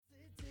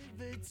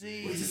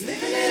poverty. We're just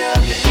living it up.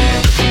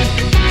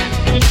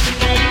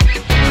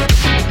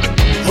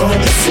 Oh,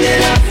 listen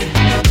it up.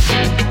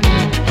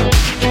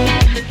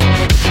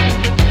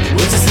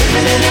 We're just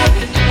living it up.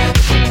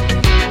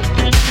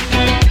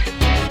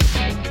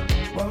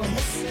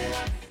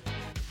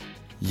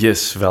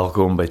 Yes,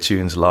 welkom by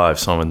Tunes Live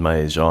saam met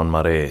my, Jean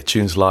Marais.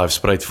 Tunes Live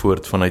spruit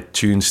voort vanuit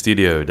Tune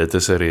Studio. Dit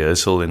is 'n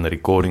rehearsal en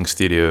recording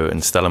studio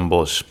in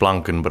Stellenbosch,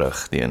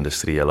 Plankenbrug, die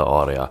industriële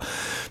area.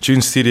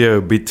 Tune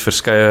Studio bied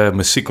verskeie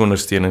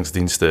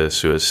musiekondersteuningsdienste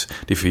soos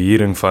die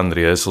verhuuring van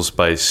rehearsal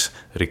space,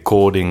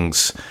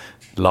 recordings,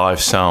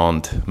 live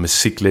sound,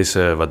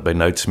 musieklesse wat by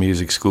Notes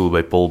Music School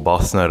by Paul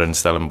Bachner in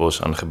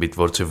Stellenbosch aangebied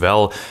word,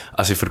 sowel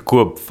as die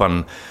verkoop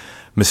van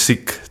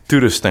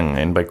musiektoerusting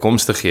en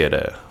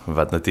bykomstighede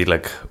wat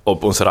natuurlik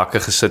op ons rakke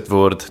gesit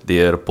word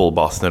deur Paul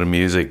Bachner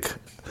Music.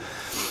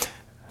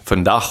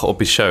 Vandag op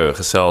die show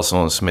gesels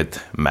ons met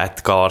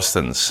Matt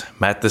Carstens.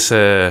 Matt is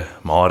 'n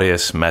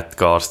Marius Matt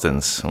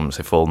Carstens om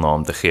sy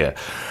volnaam te gee.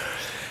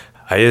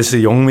 Hy is 'n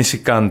jong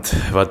musikant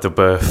wat op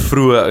 'n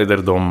vroë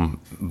ouderdom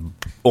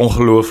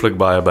ongelooflik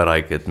baie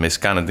bereik het. Mens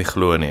kan dit nie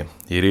glo nie.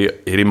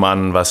 Hierdie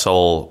man was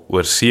al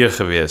oor see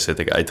gewees, het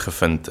ek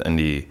uitgevind in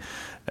die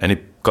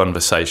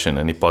conversation,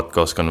 in die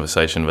podcast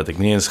conversation, wat ek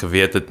nie eens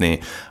geweet het nie.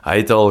 Hy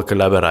het al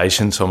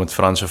collaborations saam met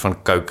Francois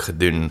van Coke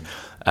gedoen.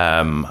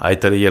 Hy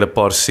het al 'n hele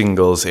paar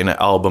singles en 'n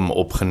album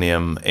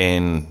opgeneem,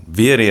 en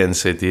weer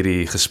eens het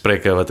hierdie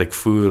gesprekke wat ek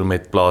voer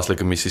met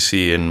plaaslike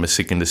musici en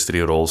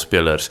musiekindustrie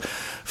rolspelers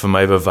vir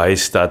my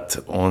bewys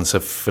dat ons 'n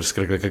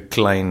verskriklike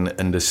klein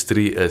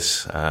industrie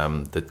is.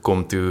 Dit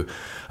kom toe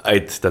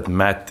uit dat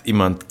Matt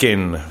iemand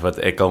ken wat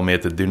ek al mee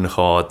te doen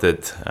gehad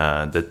het.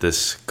 Dit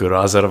is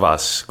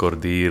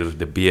Cordier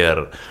de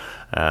Beer.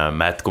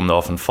 Matt kom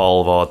daar van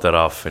Valwater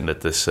af, en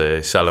dit is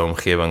dieselfde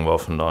omgewing waar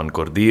vandaan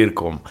Cordier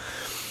kom.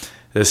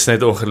 Dit is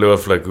net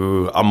ongelooflik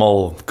hoe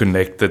almal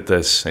connected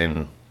is,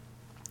 en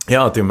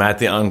ja, toe Matt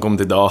hier aankom,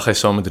 die dag hy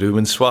saam met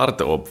Ruben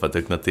Swart op, wat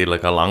ook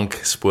natuurlik al lank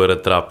spore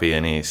trap hier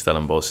in die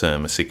Stellenbosse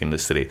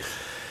musiekindustrie.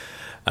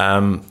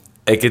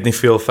 Ek het nie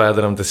veel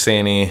verder om te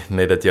sê nie,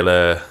 net dat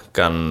julle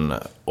kan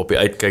op die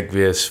uitkyk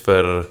wees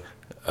vir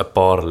 'n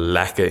paar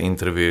lekker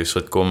interviews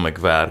wat kom. Ek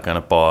werk aan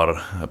 'n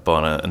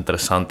paar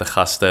interessante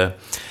gaste,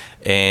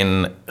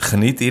 en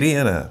geniet hierdie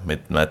ene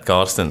met Matt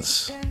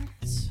Carstens.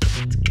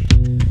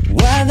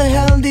 Why the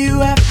hell do you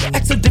have to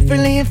act so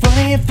differently in front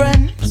of your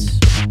friends?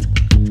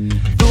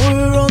 Though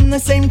we're on the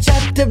same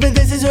chapter, but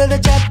this is where the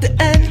chapter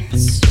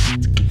ends.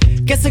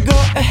 Guess I go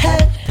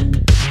ahead.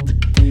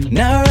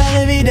 Now I'd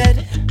rather be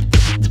dead.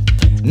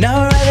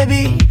 Now I'd rather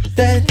be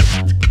dead.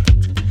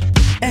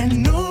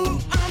 And no,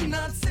 I'm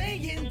not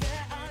saying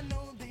that I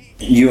know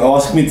the... You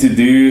asked me to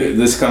do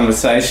this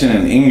conversation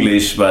in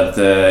English, but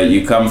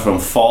you come from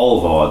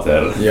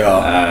Valwater.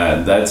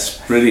 Yeah. That's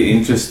pretty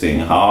interesting.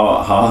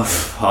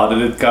 How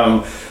did it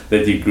come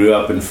that you grew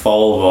up in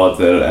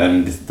Valwater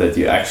and that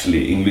you're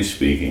actually English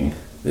speaking?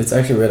 It's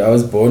actually weird. I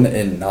was born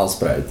in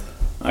Nelspruit,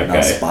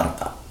 Okay.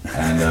 Sparta,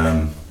 and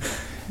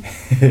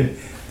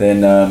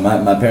then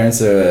my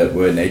parents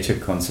were nature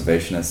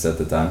conservationists at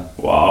the time.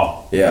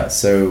 Wow. Yeah,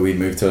 so we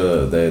moved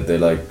to they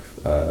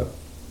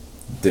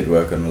did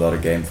work on a lot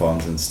of game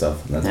farms and stuff,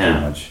 and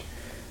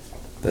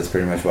that's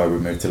pretty much why we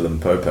moved to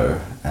Limpopo.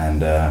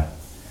 And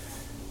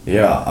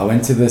I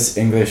went to this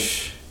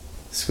English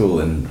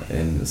school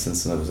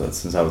since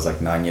I was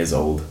like 9 years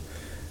old.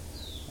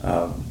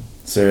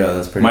 So yeah,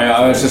 that's pretty. Maar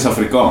jou ouers is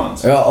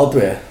Afrikaans. Ja,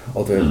 albei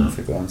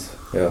Afrikaans.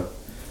 Yeah.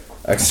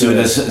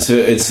 Actually, So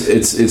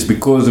it's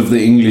because of the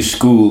English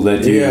school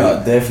that you...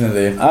 Yeah,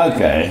 definitely.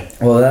 Okay.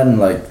 Well, then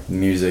like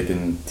music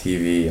and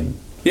TV and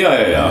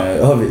Yeah.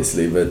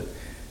 obviously, but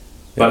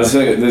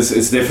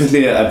it's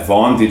definitely an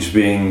advantage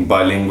being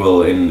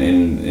bilingual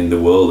in the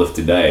world of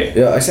today.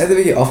 ja, ek sê dit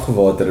 'n bietjie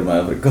afgewater in my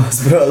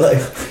Afrikaans, bro.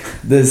 Like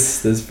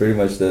this pretty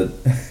much that.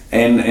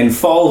 And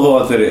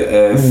Valwater,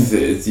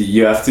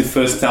 you have to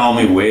first tell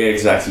me where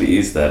exactly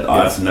is that.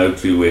 I have no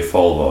clue where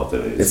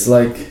Valwater is. It's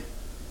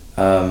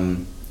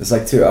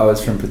like 2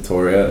 hours from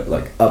Pretoria,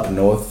 like up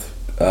north,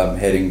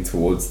 heading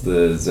towards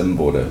the Zim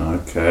border.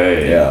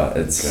 Okay. Yeah,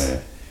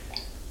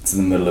 it's in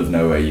the middle of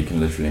nowhere. You can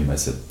literally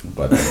miss it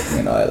by blinking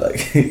an eye.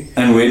 Like.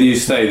 And where do you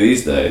stay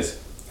these days?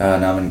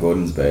 Now I'm in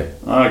Gordons Bay.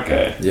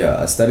 Okay.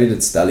 Yeah, I studied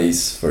at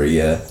Stellies for a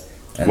year.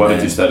 And What did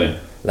then you study?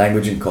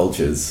 Language and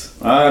cultures.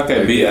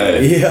 Okay,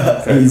 BA.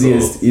 Yeah, Okay,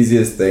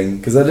 easiest thing,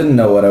 because I didn't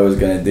know what I was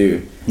gonna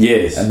do.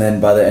 Yes. And then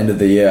by the end of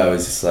the year, I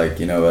was just like,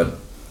 you know what,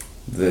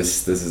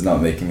 this is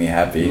not making me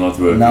happy. Not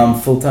working. Now I'm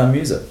full-time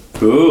music,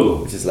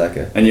 Cool. which is like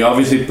a And you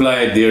obviously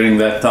played during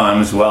that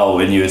time as well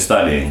when you were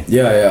studying.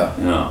 yeah.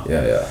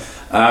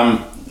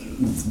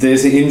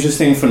 There's an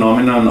interesting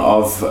phenomenon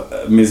of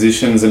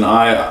musicians, and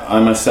I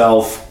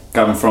myself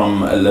come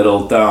from a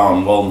little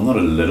town, well, not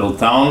a little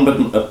town, but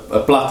a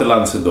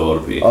plattelandse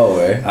dorpie. Oh,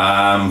 eh?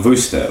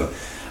 Worcester.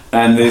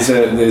 And there's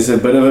a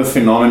bit of a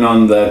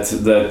phenomenon that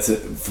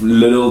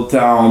little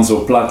towns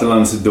or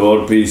plattelandse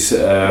dorpies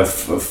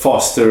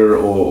foster,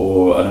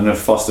 or I don't know if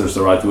foster is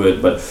the right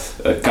word, but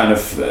kind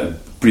of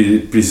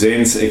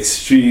presents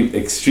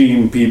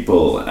extreme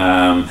people,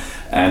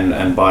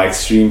 and by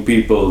extreme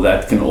people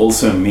that can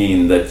also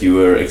mean that you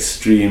were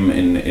extreme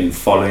in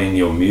following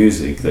your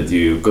music,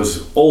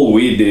 because all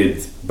we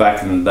did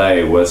back in the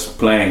day was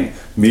playing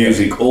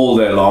music all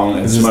day long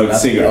and smoke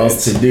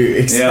cigarettes. Else to do,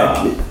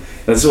 exactly. Yeah.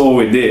 That's all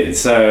we did.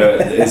 So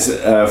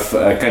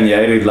kan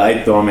jy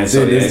relate daarmee? So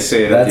jy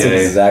sê dat that's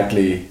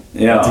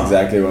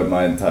exactly what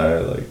my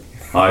entire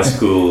high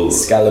school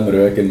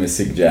skelmrook en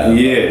musiek jam.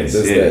 Yes.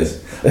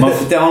 Maar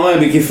vertel my 'n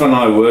bietjie van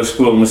daai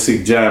hoërskool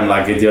musiek jam.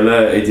 Het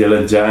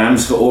julle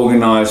jams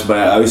georganiseer by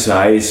 'n ou se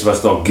huis?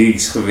 Was daar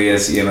gigs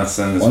gewees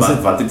enigstens?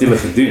 Wat het julle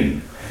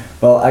gedoen?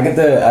 Wel,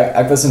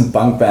 ek was in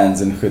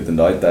punkbands en goed in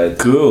daai tyd.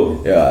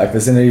 Cool. Ja, ek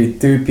was in 'n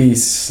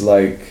two-piece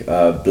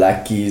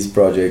Black Keys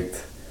project.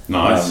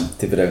 Nice.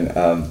 Tipe ding.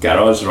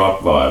 Garage rock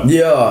vibe.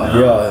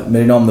 Ja,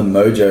 met die naam The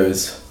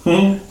Mojos.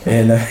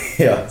 En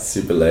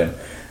super lame.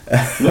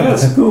 Yeah,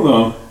 that's cool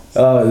man.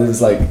 It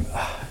was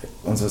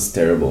ons was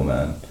terrible,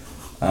 man.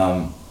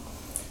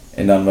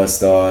 En dan was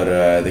daar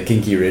the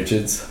Kinky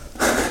Richards.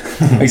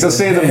 Ek sal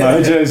sê The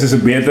Mojos is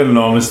 'n beter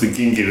naam as the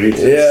Kinky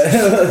Richards. Yeah,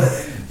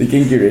 the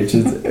Kinky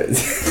Richards.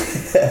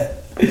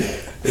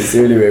 It's the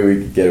only way we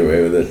could get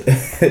away with it.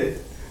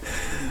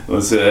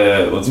 Ons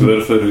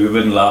hoor vir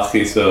Ruben lag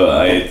hier, so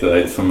hy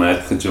het vir my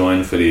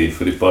gejoin vir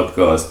die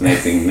podcast,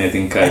 net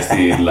in case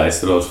die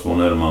luisteraars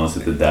wonder, maar ons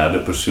het 'n derde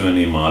persoon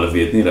hier, maar hulle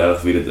weet nie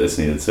regtig wie dit is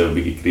nie, dit sou 'n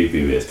bietjie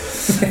creepy wees.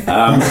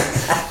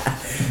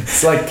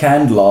 It's like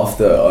canned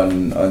laughter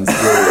on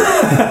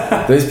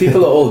stage. Those people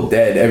are all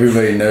dead,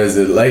 everybody knows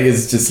it,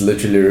 it's just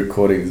literally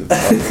recordings of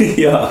stuff.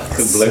 Ja,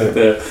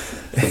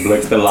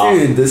 geblikte lach.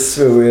 Dude, this is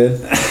so weird.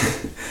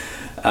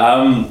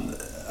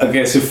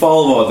 Okay, so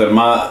valwater,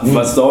 maar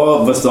was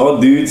daar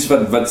dudes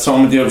wat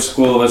saam met jou op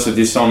skool was, wat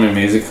jy saam met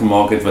musiek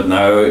gemaak het, wat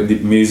nou die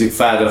musiek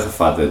verder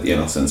gevat het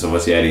enigstens, of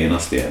was jy die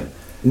enigste een?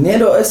 Nee,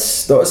 daar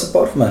is 'n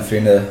paar van my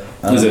vriende.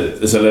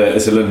 Is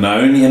hulle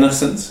known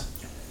enigstens?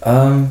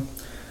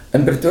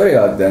 In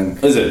Pretoria, ek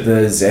dink. Is it?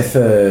 The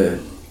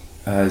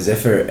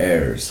Zephyr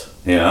Airs.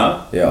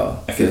 Ja?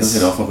 Ja. Ek het nie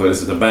daarvan gehoor, is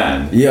dit 'n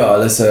band? Ja,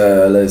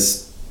 hulle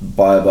is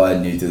baie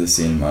new to the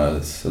scene, maar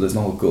hulle is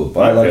nogal cool.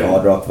 Baie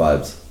hard rock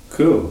vibes.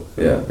 Cool.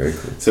 Yeah, very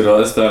cool. So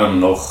daar is dan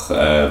nog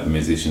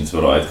musicians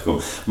wat uitgekom.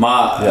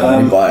 Maar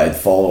nie baie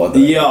uitval wat.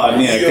 Ja,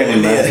 nee, ek kan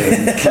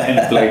imagine.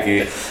 Klein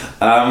plekkie.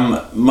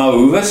 Maar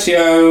hoe was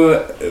jou,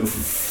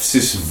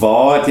 soos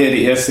waar het jy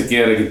die eerste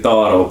keer 'n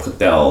gitaar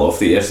opgetel of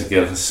die eerste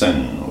keer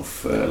gesing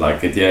of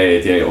het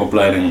jy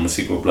opleiding,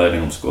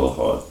 musiekopleiding op skool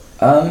gehad?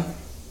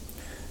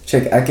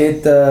 Check, ek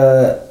het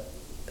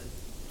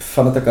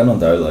van wat ek kan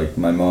onthou,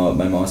 my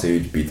ma is 'n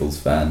huge Beatles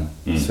fan.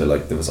 So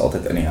dit was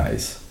altyd in die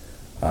huis.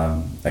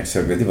 Ek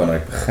weet nie wanneer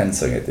ek begin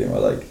sing het,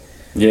 maar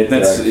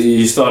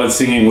you started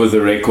singing with the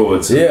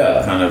records.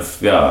 Yeah. Kind of,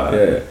 yeah.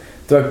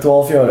 Toe ek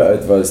 12 jaar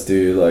oud was,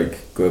 toe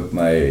koop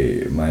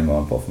my ma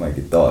en pa vir my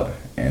gitaar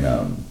en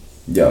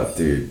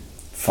toe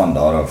van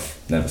daar af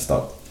never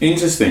stopped.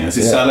 Interesting. It's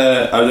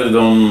dieselfde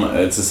ouderdom.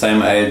 It's the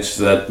same age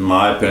that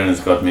my parents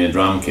got me a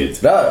drum kit.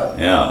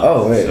 Yeah.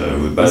 Oh wait. So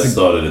we both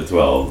started at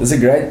 12. It's a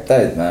great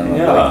tyd, man.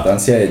 Yeah. Dan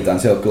sê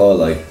jy al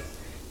klaar jy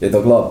het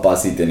al klaar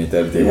passie teen die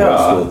tyd jy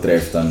skool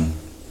tref dan.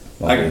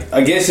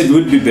 I guess it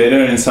would be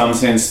better in some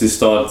sense to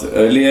start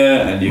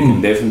earlier, and you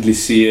can definitely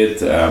see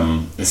it,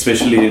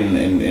 especially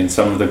in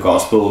some of the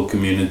gospel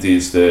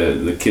communities.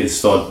 The kids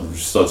start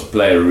to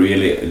play at a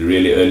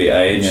really early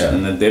age,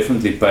 and it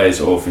definitely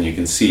pays off, and you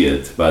can see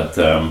it. But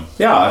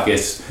I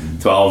guess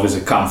 12 is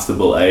a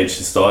comfortable age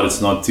to start. It's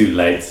not too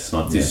late. It's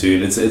not too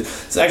soon.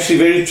 It's actually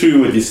very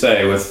true what you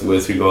say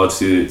with regards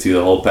to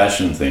the whole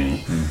passion thing.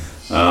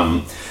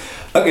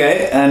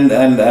 Okay, and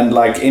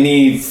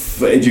any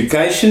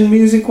education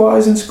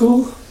music-wise in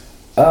school?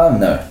 No,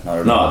 not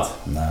really. Not?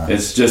 No.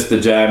 It's just the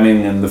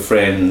jamming and the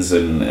friends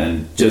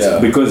and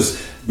just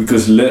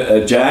because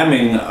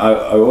jamming, I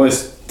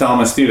always tell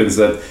my students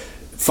that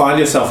find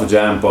yourself a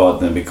jam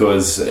partner,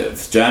 because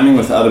jamming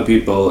with other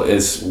people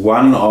is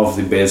one of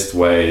the best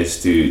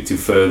ways to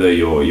further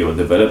your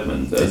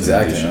development as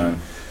a musician.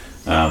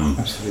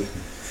 Absolutely.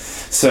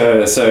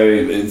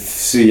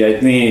 So jy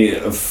het nie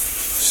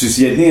soos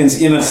jy het nie eens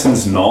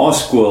enigstens na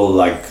skool,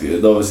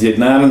 jy het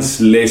nêrens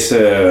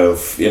lesse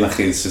of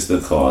enigiets soos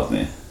dit gehad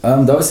nie.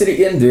 Daar was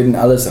hierdie een dude in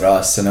alles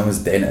ras, sy naam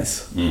was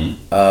Dennis.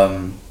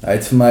 Hy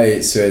het vir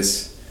my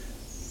soos,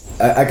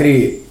 ek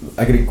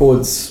het die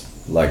chords,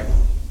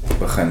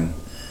 begin,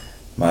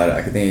 maar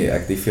ek het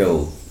nie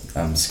veel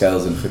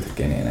scales en goed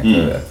geken nie, en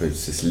ek het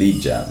soos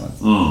lead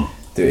jam,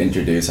 to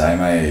introduce hy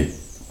my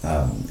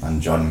aan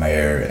John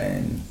Mayer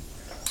en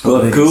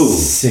cool.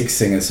 Sick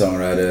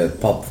singer-songwriter,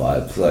 pop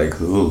vibes,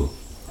 cool.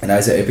 En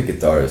hy's 'n epic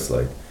guitarist,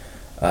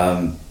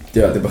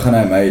 toe begin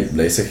hy my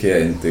lesse gee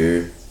en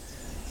toe,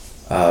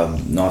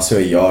 na so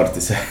 'n jaar,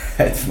 toe sy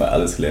het vir my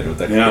alles geleer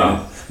wat ek ken.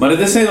 Maar dit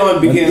is net al 'n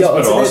bietjie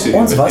inspirasie.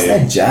 Ons was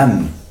net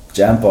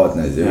jam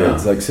partners,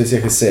 it's soos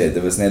jy gesê het,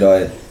 dit was net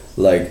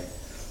daai,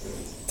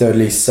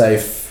 totally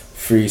safe,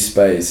 free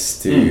space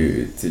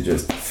to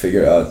just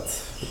figure out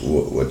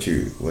what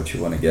you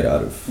want to get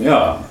out of.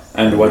 Yeah,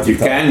 and what you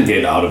can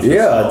get out of it.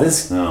 Yeah,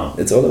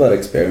 it's all about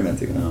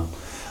experimenting.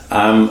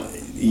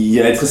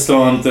 Jy het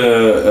gisterand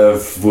 'n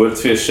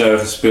woordfeesshow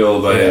gespeel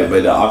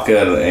by die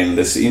Akker en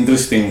dis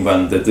interesting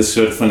want dit is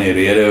soort van die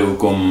rede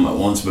hoekom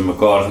ons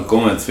bymekaar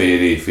gekom het vir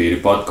hierdie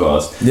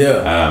podcast.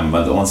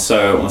 Want ons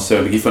sou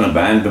 'n bietjie van 'n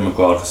band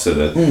bymekaar gesit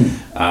het.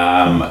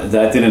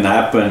 That didn't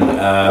happen.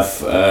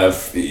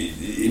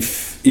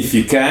 If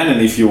you can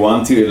and if you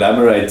want to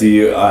elaborate,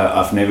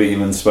 I've never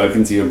even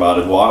spoken to you about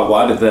it.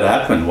 Why did that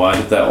happen? Why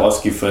did they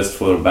ask you first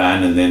for a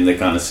band and then they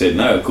kind of said,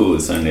 no, cool,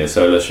 it's only a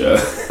solo show?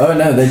 Oh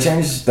no, they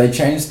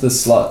changed the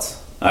slot.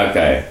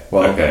 Okay,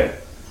 okay.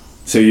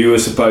 So you were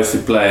supposed to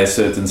play a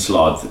certain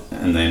slot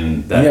and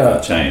then that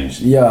got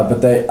changed. Yeah,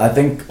 but I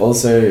think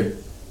also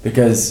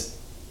because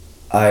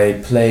I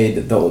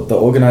played, the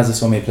organizer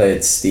saw me play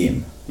at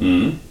Steam.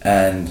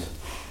 And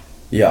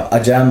yeah, I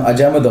jam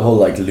with the whole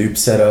like loop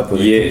setup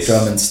with the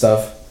drum and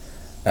stuff.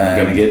 I'm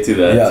gonna get to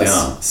that.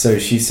 Yeah. So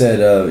she said,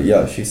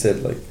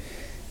 like,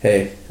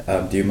 hey,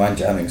 do you mind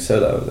jamming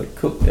solo? I was like,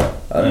 cool. Yeah,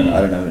 I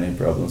don't have any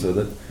problems with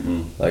it.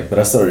 Like, but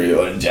I still really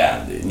want to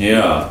jam, dude.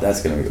 Yeah,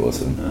 that's gonna be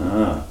awesome.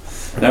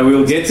 Now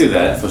we'll get to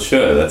that for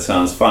sure. That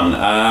sounds fun.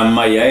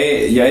 Maar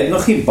jy het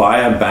nog nie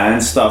baie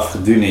band stuff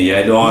gedoen nie. Jy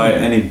het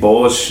daar in die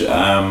Bos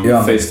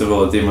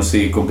festival het jy mos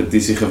die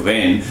kompetisie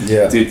gewen.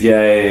 Toe het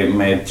jy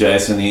met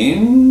Jason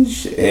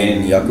Inge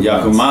en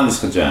Jaco Mans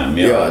gejam.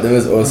 Yeah, that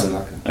was awesome.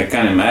 I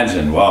can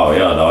imagine. Wow,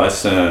 ja, daar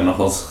is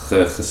nogals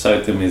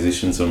gesoute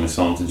musicians om mee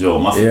saam te jol.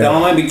 Maar vertel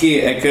my 'n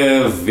bietjie, ek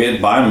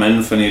weet baie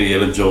min van hierdie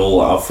hele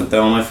jol af.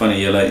 Vertel my van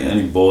die hele in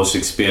die Bos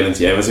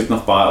experience. Jy was ook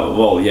nog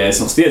baie, jy is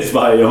nog steeds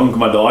baie jong,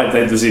 maar daai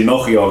tyd was jy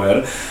nog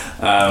jonger.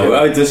 Hoe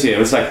oud was jy?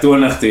 Was ek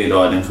 20 toe jy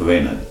daai ding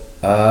gewen het?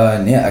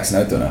 Nee, ek's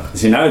nou 20.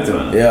 Is jy nou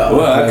 20? Ja.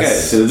 Okay,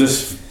 so dit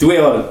is 2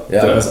 jaar.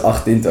 Ja, ek was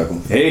 18 toe ek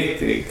kom.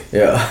 Hektiek.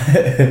 Ja.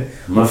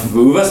 Maar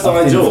hoe was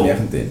daai jol?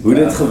 Hoe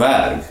het dit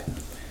gewerk?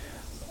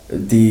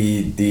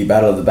 Die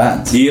Battle of the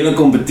Bands. Die hele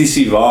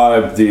kompetisie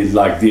vibe,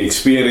 die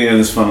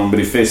experience van om by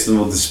die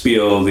festival te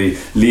speel, die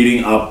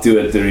leading up to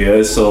it, the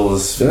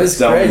rehearsals.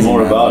 Tell me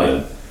more about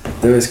it.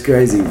 That was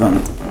crazy,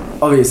 want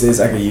obviously is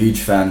ek 'n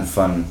huge fan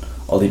van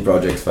al die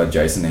projects wat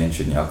Jason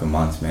Inge en Jaco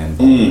Mans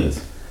mee is.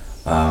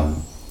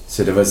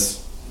 So dit was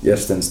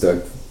eerstens toe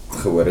ek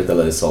gehoor het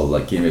hulle is al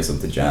like keen wees om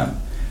te jam.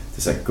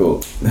 Dis ek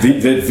cool.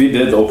 Wie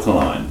dit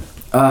opgeline?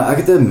 Ek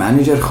het 'n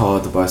manager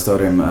gehad op daai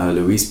stadium,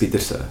 Louise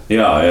Pieterse.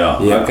 Ja.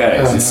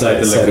 Okay, so sy het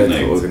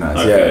hulle connect.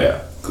 Okay,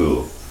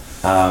 cool.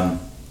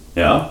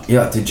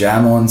 Ja, te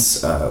jam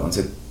ons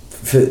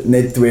het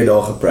net 2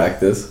 dae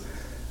gepractice.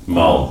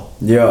 Mal.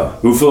 Ja.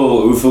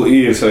 Hoeveel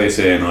uur sou jy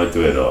sê in daai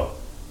 2 dae?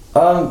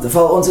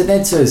 Ons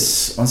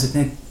het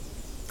net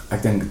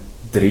ek dink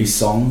 3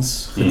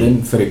 songs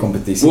gedoen vir die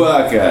kompetisie.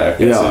 Okay.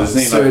 So dis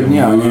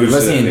nie dit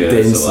was nie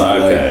intens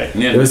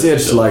nie. Dit was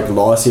eers like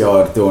laas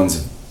jaar toe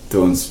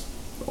ons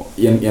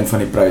een van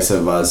die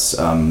pryse was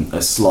 'n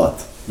slot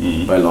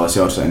by laas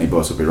jaar se Ini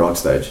Bos op die rock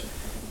stage.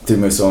 Toe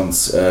moes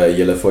ons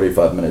hele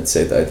 45-minute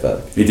set uitwerk.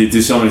 Het jy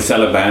toe saam met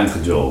dieselfde band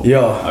gejol?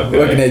 Ja,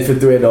 ook net vir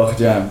 2 dae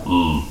gejam.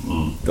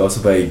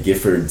 Daar's by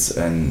Giffords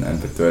in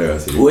Pretoria.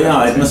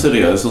 Ja, het mos 'n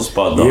rehearsal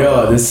spot daar.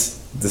 Ja,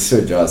 dis so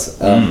jazz.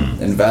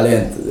 En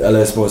Valiant,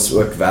 hulle is mos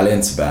ook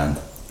Valiant's band.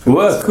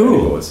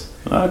 Cool.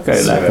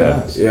 Okay, lekker.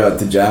 Ja,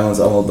 te jam ons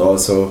almal daar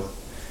so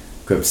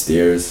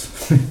upstairs.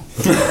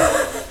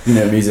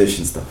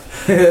 Musician stuff.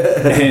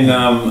 En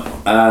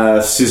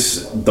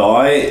soos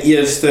daai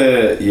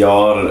eerste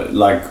jaar,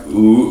 like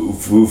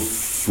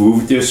hoe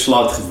het jou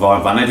slot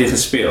wanneer het jy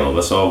gespeel?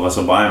 Was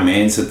al baie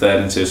mense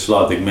tydens jou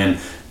slot? Ek meen,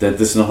 dit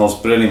is nogals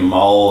pretty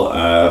mal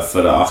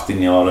vir 'n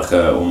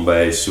 18-jarige om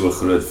by so 'n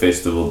groot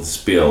festival te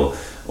speel.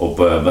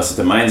 Was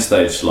dit 'n main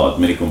stage slot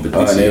met die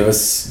kompetisie? Nee,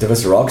 dit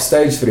was rock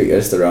stage vir die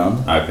eerste round.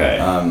 Okay.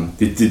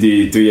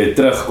 Toe jy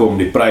terugkom,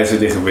 die pryse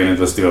wat jy gewen het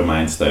was toe 'n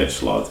main stage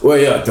slot.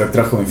 Ja, toe ek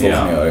terugkom die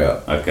volgende jaar, ja.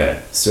 Okay.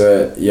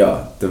 So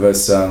ja, dit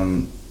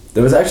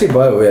was actually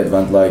baie weird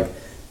want like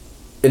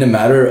in a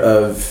matter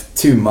of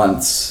 2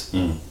 months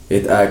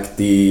het ek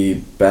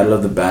die Battle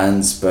of the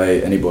Bands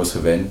by Ini Bos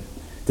gewen.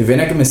 Toe wen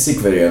ek 'n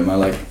musiekvideo, maar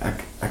like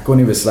ek kon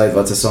nie besluit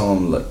wat se song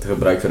om te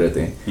gebruik vir dit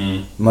nie.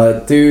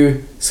 Maar toe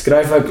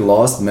skryf ek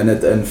last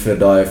minute in vir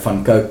daai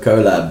van Coke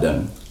collab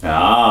ding.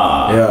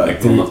 Ja,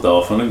 ek kom nog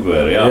daarvan ook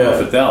hoor. Ja, maar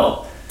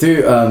vertel.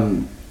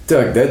 Toe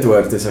ek dit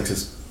hoor, dis ek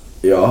soos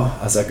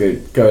as ek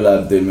 'n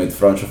collab doen met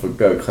Francois van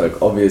Coke, gaan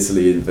ek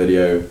obviously die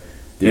video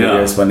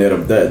spandeer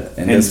op dit.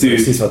 En dis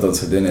presies wat ons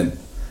gedoen het.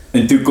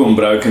 En toe kom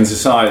Broken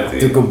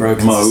Society.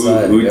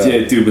 Maar hoe het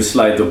jy toe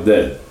besluit op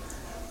dit?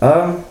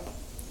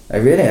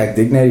 Ek weet nie, ek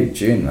dink net die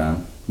tune, man.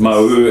 Maar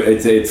hoe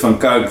het van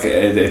Coke,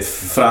 het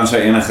Frans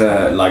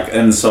enige like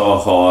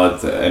insaag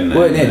gehad?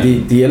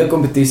 Nee, die hele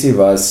kompetisie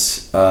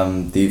was,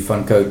 die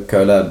van Coke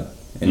collab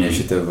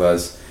initiative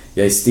was,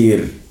 jy stuur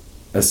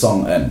 'n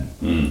song in.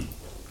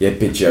 Jy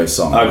pitch jou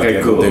song.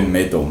 Okay, cool. Doen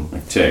met hom.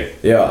 Ek check.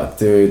 Ja,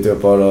 toe 'n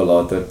paar dae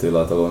later, toe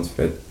laat hulle ons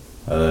met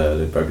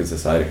Broken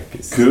Society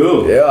gekies.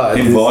 Cool. Ja,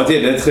 en waar het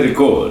jy dit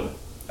gerekord?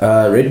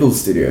 Red Bull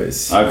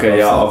Studios. Okay,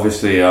 ja,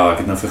 obviously, ja, ek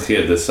het nou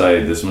vergeet,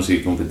 dis mos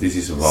die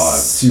kompetisie se waar.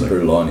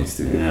 Super Lani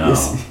Studio. Ja.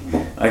 Yes.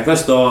 Ek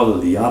was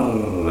daar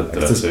jare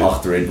terug. Ek het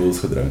 8 Red Bulls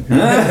gedrink.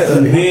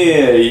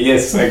 Nee,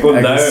 yes, ek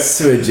onthou. Ek is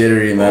so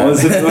jittery, man.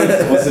 Ons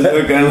het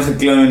ook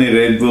ingeklim in die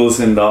Red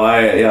Bulls en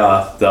daai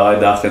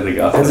dag het ek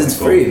agtergekom. Because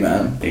it's free,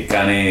 man.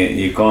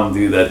 You can't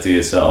do that to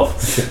yourself.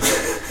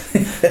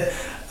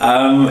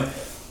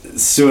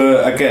 So,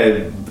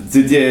 okay,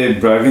 dit jy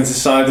Broken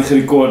Society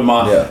gerekord,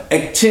 maar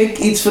ek check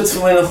iets wat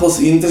vir my nogals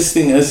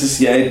interesting is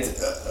jy het,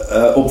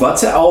 op wat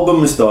sy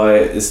album is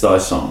daai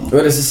song?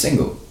 Dit is 'n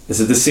single. Is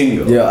dit 'n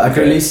single? Ja, ek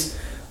release,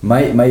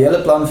 my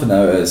hele plan vir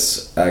nou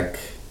is,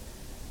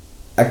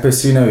 ek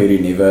pursue nou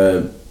hierdie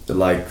nuwe,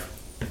 like,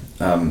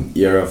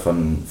 era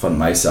van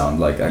my sound,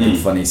 like, ek het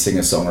van die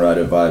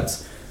singer-songwriter vibes,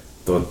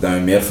 tot nou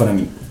meer van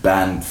 'n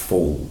band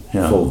vol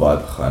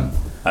vibe gegaan.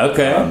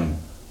 Okay.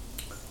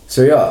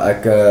 So ja,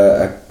 ek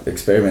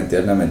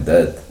experimenteer nou met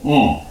dit.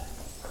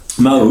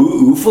 Maar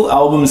hoeveel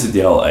albums het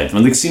jy al uit?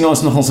 Want ek sien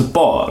ons nog ons 'n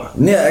paar.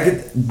 Nee,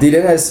 die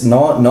ding is,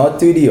 na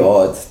 2D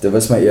Art, dit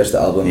was my eerste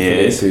album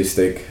vir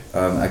Acoustic.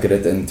 Ek het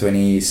dit in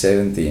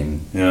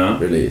 2017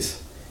 release.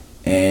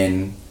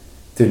 En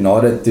na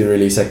dit toe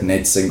release ek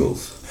net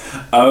singles.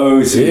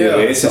 Oh, so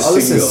is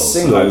alles is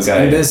singles.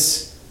 Okay. En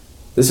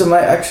dis vir my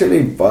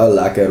actually baie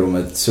lekker om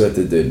dit so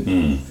te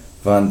doen.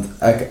 Want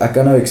ek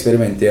kan nou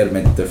experimenteer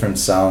met different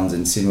sounds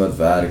en sien wat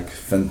werk,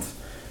 vind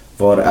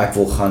waar ek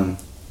wil gaan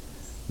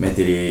met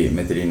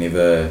hierdie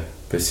nuwe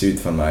pursuit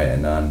van my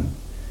en dan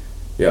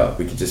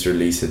we can just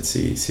release it,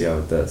 see how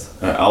it does.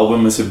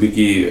 Album is 'n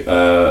bietjie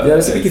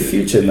it's a bietjie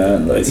future,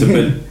 man. Like, it's a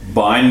bit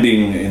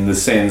binding in the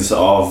sense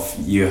of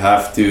you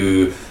have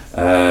to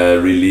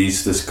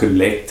release this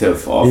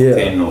collective of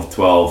 10 or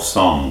 12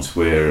 songs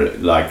where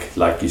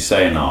like you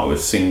say now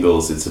with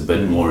singles it's a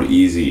bit more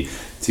easy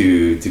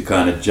to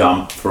kind of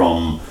jump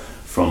from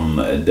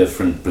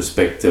different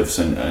perspectives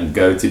and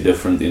go to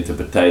different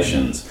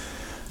interpretations.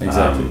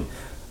 Exactly.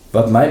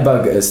 Wat my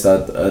bug is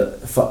dat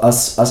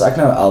as ek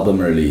nou 'n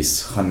album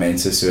release, gaan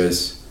mense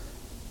soos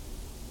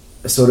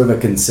sort of a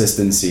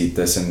consistency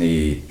tussen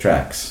die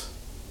tracks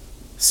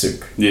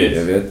soek.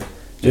 Jy weet?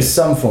 Just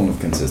some form of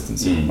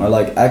consistency. Maar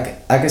like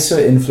ek is so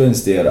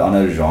influenced deur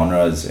ander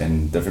genres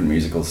en different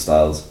musical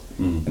styles.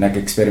 En ek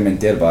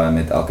eksperimenteer baie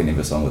met elke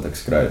nuwe song wat ek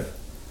skryf.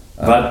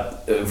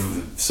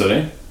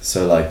 Sorry?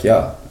 So like,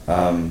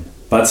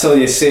 wat sal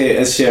jy sê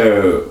is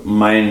jou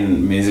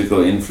main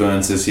musical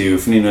influences? Jy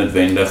hoef nie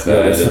noodwendig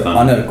dit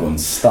ander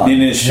konstant.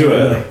 Nee,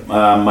 sure.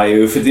 Maar jy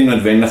hoef dit nie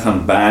noodwendig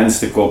aan bands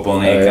te koppel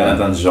nie, jy kan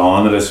dit aan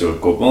genres ook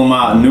koppel,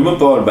 maar noem 'n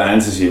paar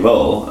bands as jy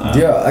wil.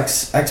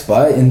 Ek's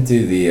baie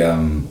into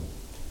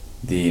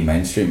die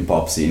mainstream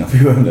pop scene op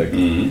die oomblik.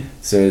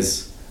 So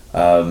is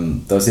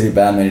daar's hierdie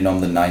band met die naam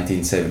The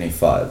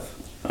 1975.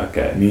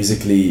 Okay.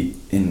 Musically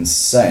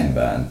insane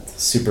band,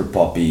 super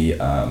poppy,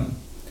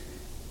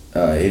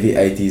 heavy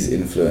 80s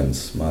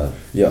influence, maar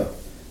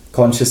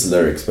conscious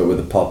lyrics but with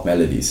a pop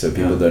melody, so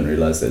people don't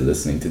realize they're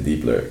listening to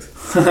deep lyrics.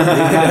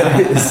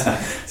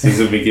 So it's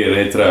a bietjie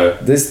retro.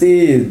 That's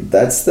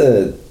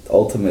the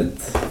ultimate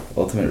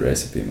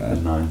recipe,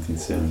 man.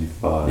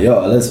 1975.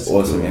 Ja, hulle is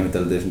awesome, jy moet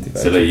hulle definitief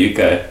uit. So the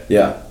UK?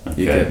 Ja,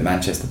 UK,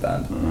 Manchester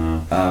band.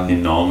 Die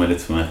naam het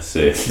dit vir my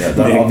gesê. Ja,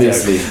 dan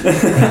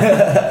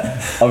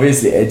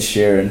obviously Ed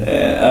Sheeran.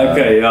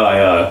 Okay,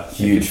 ja.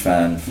 Huge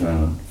fan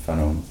van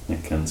hom.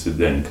 Ek kan so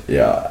dink.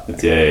 Ja,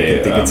 het jy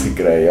tickets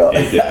gekry,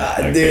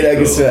 Dude, ek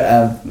is so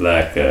amped.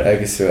 Lekker.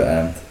 Ek is so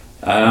amped.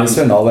 Ek is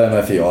so naby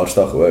my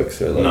verjaarsdag ook,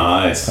 so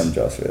nice. Gaan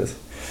Josh wees.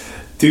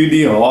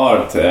 2D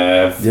Hard,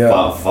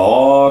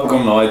 waar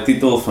kom daai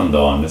titel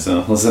vandaan? Dis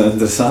 'n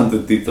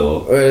interessante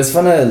titel. Dit is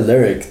van 'n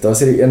lyric. Daar's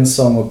hierdie een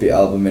song op die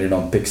album met die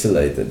naam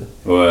Pixelated.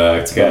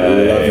 It's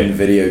about love in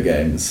video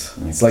games.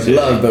 It's like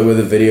love but with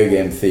a video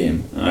game theme.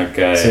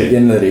 Okay. So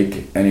een lyric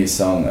in die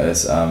song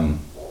is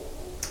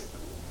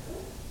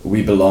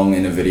we belong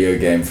in a video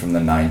game from the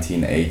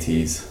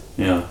 1980s.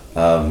 Yeah.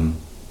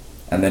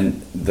 And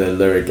then the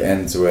lyric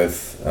ends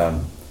with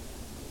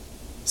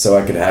so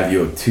I could have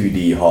your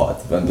 2D heart,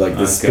 but like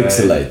this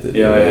pixelated.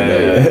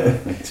 Yeah.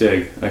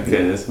 Check.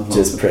 Okay, that's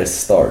just press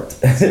start.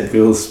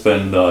 Cool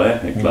spin daai.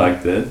 Ek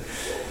like dit.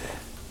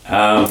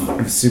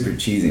 Super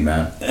cheesy,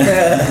 man.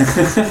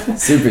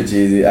 Super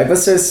cheesy. Ek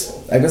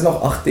was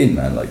nog 18,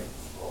 man, like.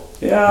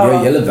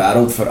 Jou hele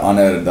wêreld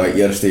verander daai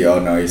eerste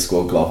jaar na jy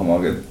skool klaar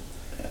gemaak het.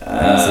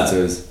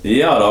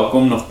 Ja, daar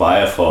kom nog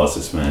baie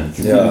fases, man.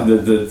 Ja.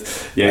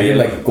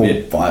 Jy kom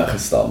baie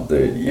gestamp,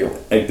 dude.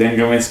 Ek dink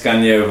 'n mens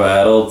kan jou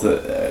wêreld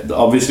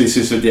obviously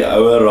soos wat jy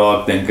ouer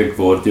raak, dink ek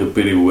word jou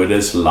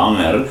periodes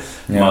langer,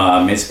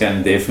 maar mens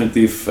kan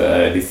definitief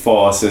die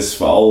fases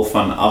veral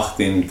van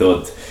 18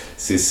 tot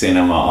sê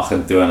nou maar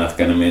 28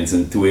 kan 'n mens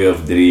in 2 of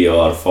 3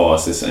 jaar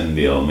fases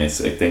indeel.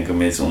 Ek dink 'n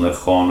mens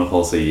ondergaan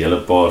nogal 'n hele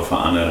paar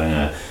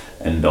veranderinge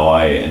in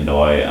daai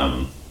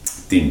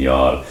 10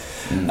 jaar.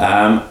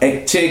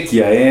 Ek check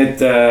jy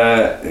het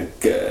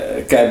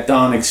Cape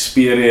Town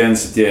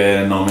Experience het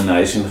jy 'n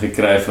nomination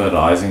gekry vir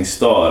Rising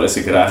Star. Is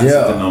ek reg, is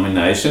dit 'n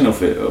nomination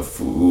of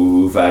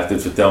hoe werk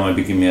dit? Vertel my 'n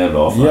bietjie meer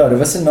daarvan. Ja, dit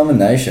was 'n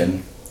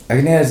nomination.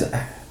 Ek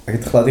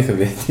het glad nie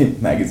geweet die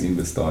magazine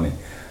bestaan nie.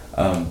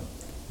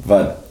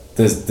 But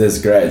dis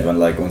great want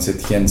like ons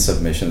het geen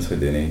submissions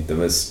gedoen nie. Dit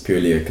was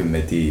purely 'n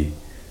committee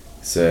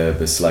se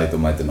besluit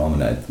om my te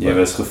nominate. Jy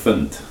was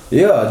gevind.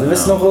 Ja, dit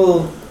was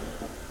nogal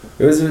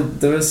it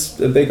was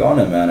a big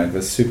honor, man. Ek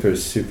was super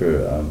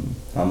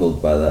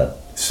humbled by that.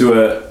 So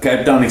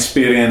Cape Town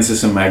Experience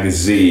is 'n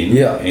magazine.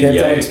 Ja, Cape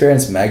Town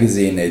Experience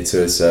magazine het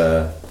soos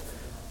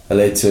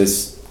hulle het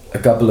soos a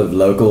couple of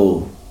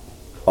local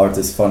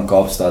artists van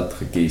Kaapstad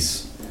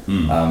gekies.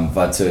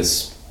 Wat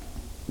soos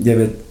jy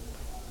weet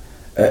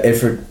 'n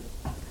effort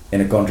en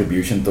 'n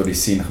contribution tot die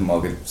scene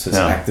gemaak het soos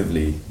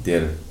actively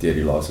deur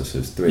die laaste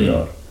soos 2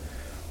 jaar.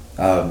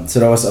 So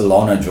daar was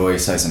Alana Joy,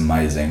 sy's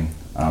amazing.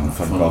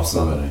 Van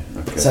Kaapstad.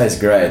 Okay. Sy's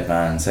great,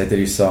 man. Sy het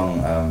die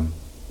song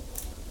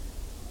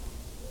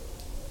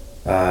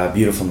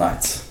Beautiful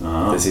Nights.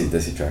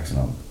 Dis die track se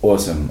naam.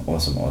 Awesome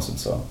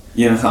song.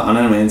 Enige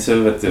ander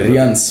mense wat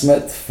Rian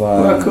Smith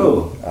van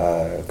cool.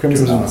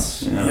 Crimson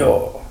House.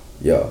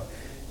 Ja.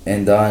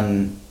 En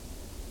dan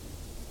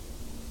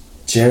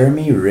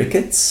Jeremy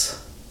Ricketts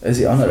is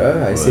die ander ou.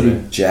 Hy sê die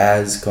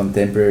jazz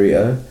contemporary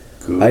ou.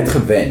 Cool. Hy het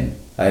gewen.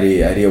 Hy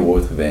het die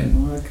award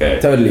gewen. Okay.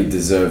 Totally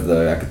deserved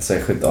though. Ek het sy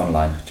goed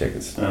online gecheck.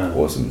 It's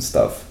awesome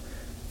stuff.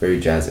 Very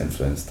jazz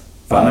influenced.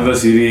 Wanneer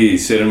was hierdie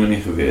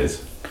ceremonie gewees?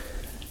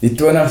 Die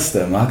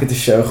 20ste, maar ek het 'n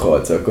show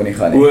gehad, so ek kon nie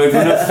gaan nie. Ek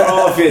wil net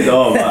vra of jy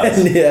daar was.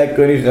 Nee, ek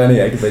kon nie gaan nie.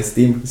 Ek het by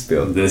Steam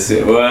gespeel. Dis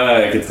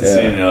ek het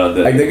gesien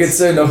Ek dink dit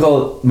so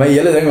nogal my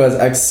hele ding was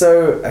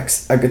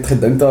ek het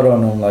gedink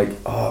daaraan om like,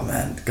 oh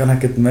man, kan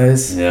ek dit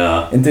mis?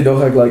 Ja. En toe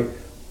dink ek like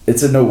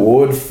it's an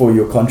award for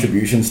your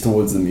contributions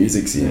towards the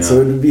music scene.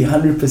 So it would be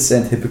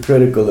 100%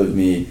 hypocritical of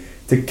me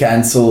to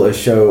cancel a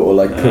show or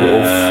like put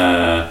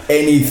off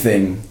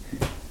anything.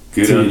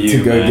 Good on you,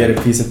 to go man. get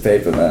a piece of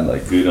paper, man.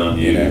 Like, good on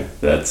you. know.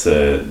 That's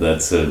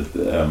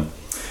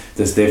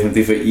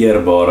definitief 'n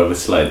eerbare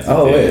besluit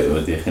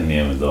wat jy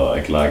geneem het daar.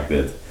 Ek like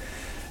dit.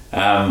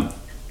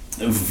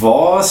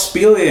 Waar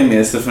speel jy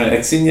meeste van?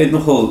 Ek sien jy het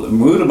nogal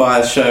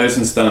baie shows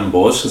in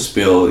Stellenbosch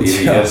gespeel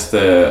hierdie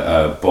eerste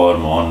paar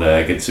maande.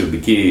 Ek het so 'n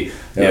bietjie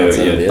jou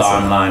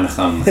timeline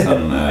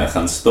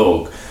gaan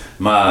stalk.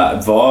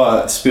 Maar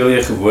waar speel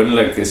jy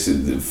gewoonlik?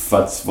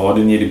 Waar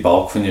doen jy die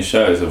bulk van jou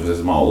shows of is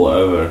dit maar all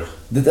over?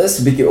 Dit is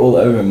 'n bietjie all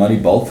over, maar die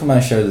bulk van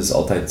my shows is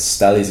altyd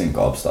Stellies in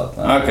Kaapstad.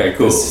 Okay,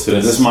 cool. So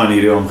dit is maar in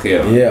hierdie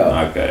omgewing.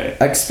 Ja. Okay.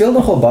 Ek speel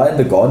nogal baie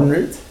The Garden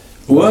Route.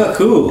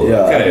 Cool.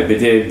 Ja. Okay,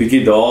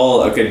 bietjie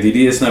daal. Okay,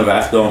 die is nou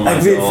weg daar, maar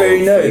ek weet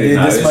very nou.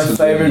 This is my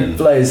favorite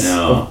place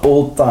of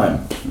all time.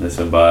 Dis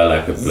 'n baie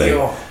lekker plek.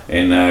 Ja.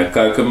 En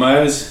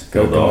Kokomo's,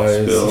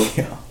 Kokomo's.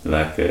 Ja.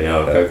 Lekker.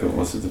 Ja, Kokomo's,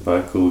 ons het 'n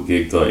baie cool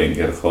gig daar een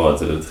keer gehad,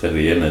 het dit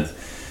gereën het.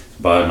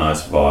 Baie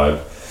nice vibe.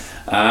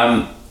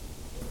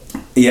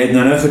 Jy het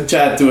nou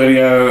gechat oor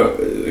jou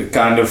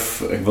kind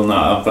of, ek wil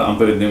nou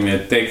amper dit noem jy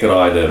tech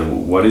rider.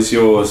 What is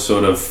your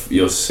sort of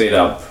your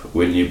setup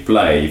when you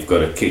play? You've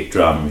got a kick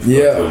drum,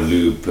 you've got your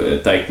loop.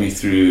 Take me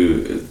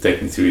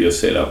through your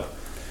setup.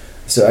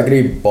 So ek het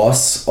die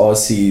Boss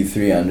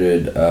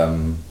RC300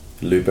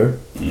 looper.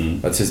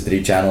 Wat soos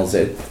 3 channels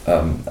het.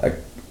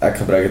 Ek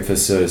gebruik dit vir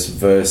soos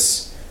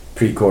verse,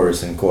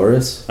 pre-chorus en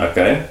chorus.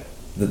 Okay.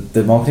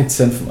 Dit maak net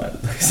sin vir my.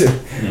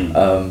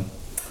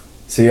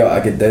 So ja,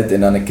 ek het dit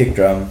en dan 'n kick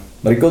drum.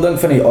 Maar die cool ding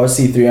van die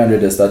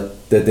RC300 is dat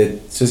dit het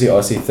soos die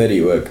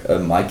RC30 ook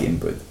 'n mic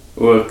input.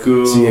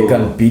 Cool. So jy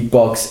kan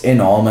beatbox en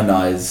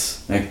harmonize.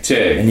 Ek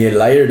check. En jy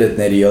layer dit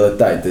net die hele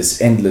tyd. Dis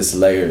endless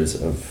layers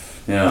of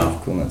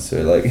coolness. So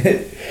like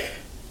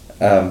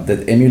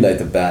dit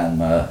emulate 'n band,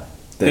 maar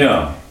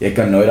jy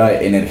kan nooit daai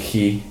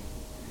energie,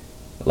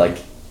 like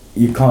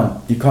you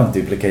can't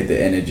duplicate the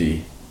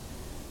energy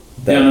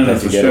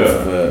that you get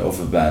of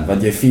a band,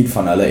 want jy feed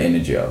van hulle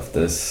energy af.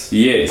 Dis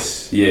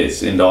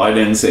yes, en daai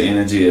ding se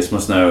energy is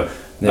mos nou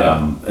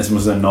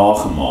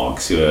nagemaak.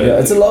 So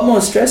it's a lot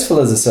more stressful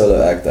as a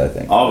solo act, I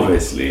think.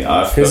 Obviously,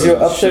 because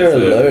you're up there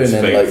alone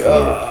and like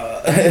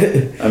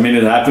I mean,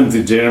 it happened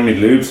to Jeremy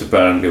Loops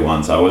apparently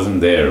once. I wasn't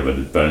there, but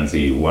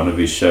apparently one of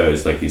his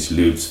shows, like his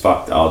loops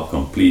fucked out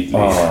completely.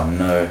 Oh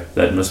no.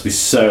 That must be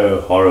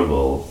so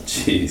horrible.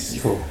 Jeez.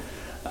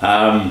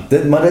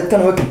 Maar dit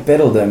kan ook 'n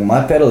pedal ding.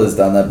 My pedal has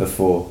done that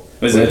before.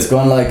 It's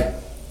gone like,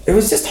 it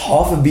was just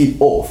half a beat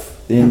off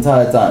the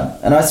entire time.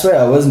 And I swear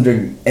I wasn't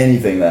drinking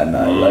anything that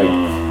night. Like,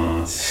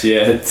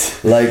 shit.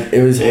 Like,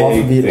 it was half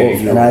a beat off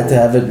and I had to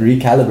have it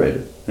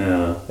recalibrated.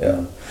 Yeah.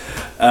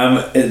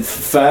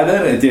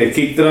 Verder, het jy 'n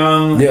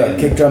kickdrum? Ja,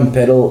 kickdrum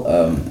pedal.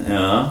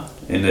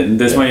 En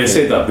dis maar jou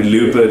setup, die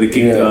looper, die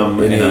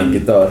kickdrum en dan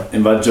gitaar.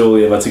 En wat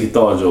se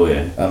gitaar jol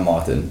jy?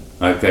 Martin.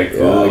 Okay,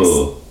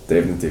 cool.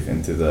 Definitief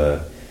into the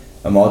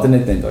Martin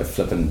het net daai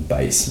flippin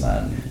bass,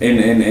 man.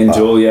 En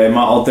jol jy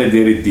maar altyd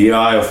deur die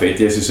DI of het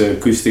jy soos 'n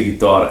akoestiese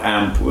gitaar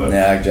amp ook? Nee,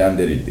 ek jam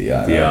deur die DI.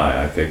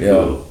 Okay,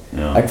 cool.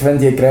 Ja. Ek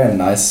vind jy kry 'n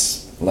nice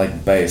like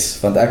bass,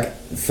 want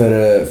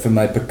vir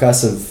my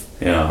percussive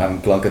Ja.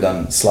 klanke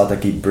dan slaat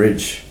ek die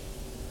bridge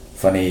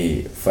van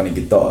die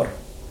gitaar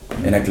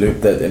en ek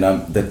loop dit en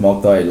dan dit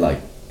maak daai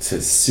like so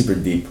super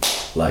deep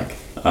like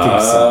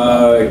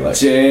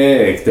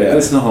check, dit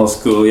is nogal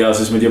cool, ja,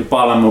 soos met jou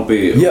palm op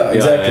die... Ja,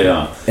 exactly.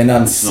 Ja. En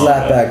dan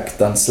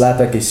slap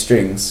ek die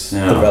strings,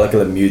 terwyl ek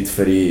hulle mute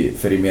vir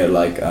die meer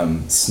like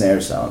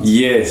snare sounds.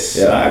 Yes,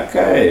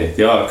 okay.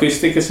 Ja,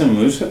 akoestiek is 'n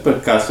moeë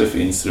percussive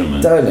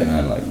instrument. Totally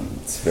man, like,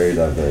 it's very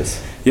diverse.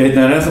 Jy het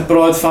nou net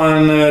gepraat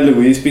van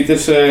Louise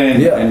Pieterse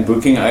en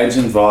booking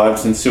agent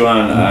vibes en so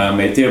aan,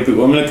 het jy op die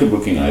oomblik 'n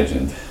booking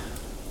agent?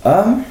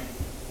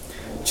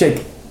 Check,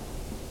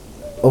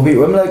 op die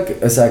oomblik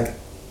is ek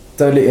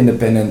totally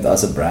independent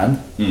as a brand,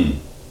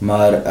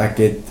 maar ek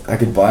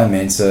het baie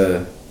mense,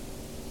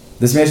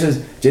 dis meer soos,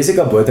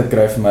 Jessica Botha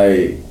kry vir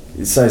my,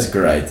 sy is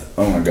great,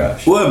 oh my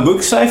gosh.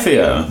 Boek sy vir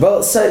jou?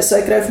 Wel,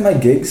 sy kry vir my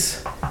gigs,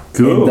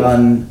 cool. En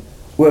dan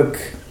ook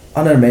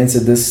ander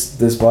mense,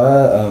 dis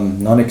baie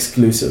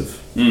non-exclusive.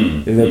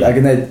 Jy weet, ek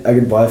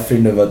het baie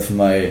vriende wat vir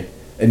my,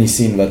 in die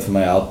scene wat vir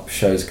my help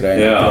shows kry,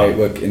 en ek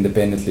kry ook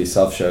independently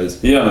self shows.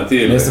 Ja,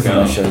 natuurlijk. De meeste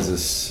van my shows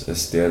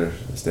is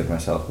deur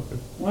myself.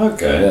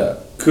 Okay,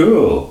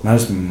 cool. Maar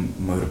is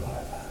moeite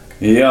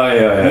baie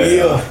werk.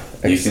 Ja.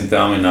 You can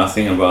tell me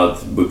nothing about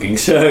booking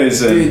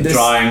shows and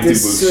trying to book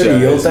shows. Dis so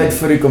die hele tyd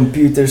voor die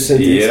computer sit.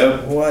 Yep.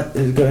 What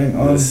is going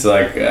on? It's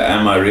like,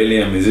 am I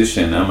really a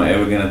musician? Am I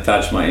ever gonna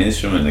touch my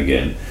instrument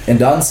again? En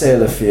dan sê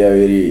hulle vir jou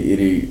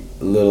hierdie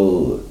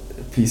little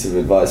piece of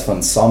advice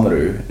van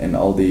Samaru en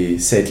al die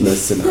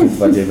setlists en goed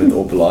wat jy moet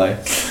oplaai.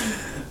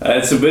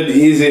 It's a bit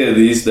easier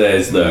these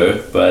days though,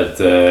 but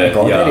die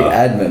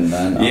admin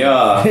man.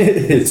 Yeah,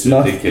 it's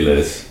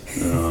ridiculous.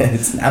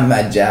 It's not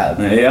my job.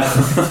 Yeah,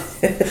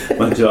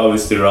 my job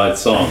is to write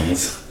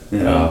songs.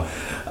 Yeah.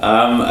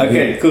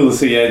 Okay, cool.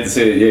 So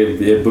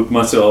jy boek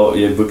maar so,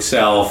 jy boek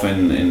self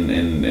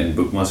en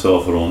boek maar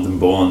so rond en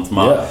bond,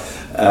 maar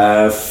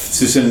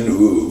soos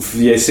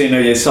jy sê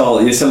nou jy sal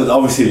dit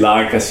obviously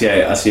like as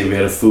jy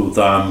weer 'n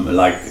fulltime,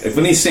 like ek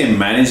wil nie sê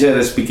manager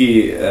is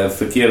bietjie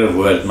verkeerde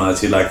woord, maar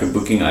as jy like 'n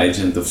booking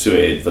agent of so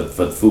het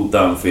wat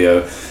fulltime vir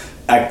jou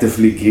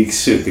actively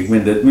gigs soek. Ek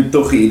meen dit moet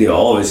tog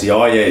ideaal wees.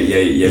 Ja,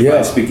 jy bly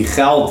 'n bietjie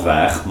geld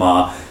weg,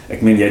 maar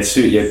ek meen jou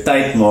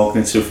tyd maak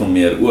net soveel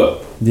meer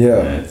oop.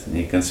 Ja.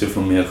 Jy kan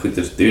soveel meer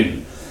goeders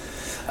doen.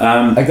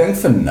 Ek dink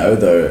vir nou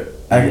though,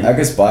 ek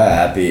is baie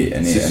happy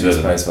in die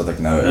space wat ek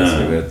nou is,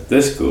 jy weet.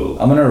 Dis cool.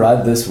 I'm gonna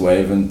ride this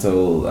wave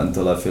until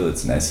I feel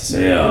it's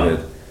necessary, jy weet.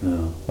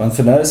 Want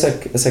vir nou is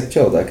ek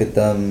chilled.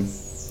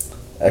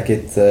 Ek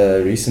het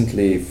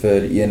recently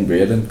vir Ian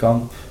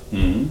Bredenkamp,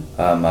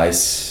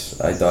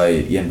 hy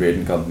daai Ian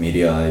Bredenkamp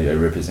Media, hy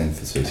represent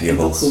vir soos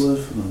Hebels.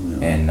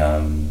 En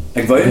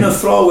ek wou nou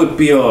vra oor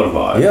PR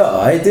vibe.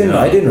 Ja, hy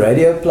doen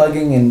radio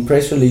plugging en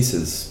press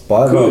releases.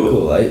 Baie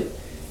cool.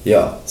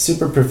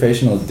 Super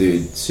professional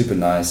dude, super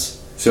nice.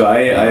 So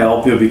hy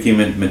help jou 'n bietjie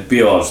met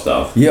PR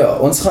stuff. Ja,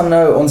 ons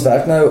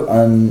werk nou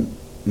aan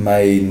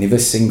my nuwe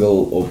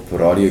single op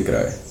radio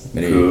kry.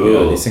 Met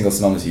die single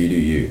se naam is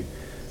You.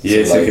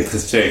 Yes, so, like, ek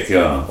het gecheck,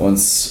 ja.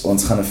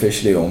 Ons gaan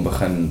officially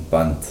begin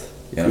band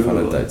een van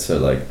die tyd, so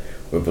like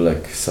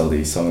hopelik sal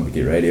die song 'n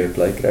bietjie radio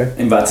play kry.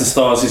 En watse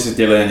stasies het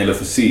julle in julle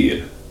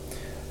versier?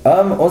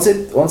 Ons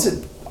het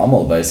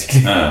almal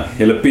basically.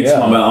 Julle pitch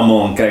maar by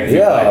almal en kyk wie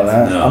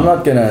man.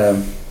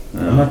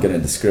 I'm not gonna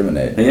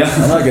discriminate.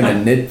 I'm not gonna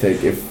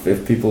nitpick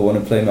if people want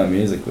to play my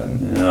music then.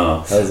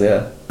 Ja. How's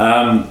that?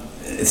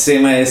 Sê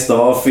my is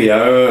daar vir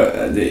jou,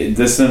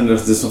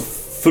 dis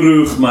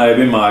vroeg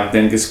maybe, maar ek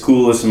dink is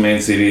cool as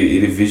mense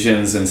hierdie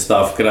visions en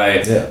stuff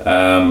kry.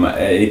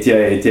 Het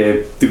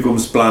jy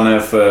toekomsplanne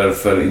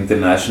vir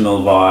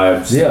international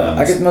vibes? Ja,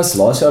 ek het mos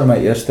laas jaar my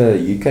eerste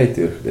UK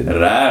tour gedoen.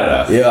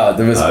 Rarig? Ja,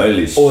 dit was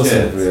holy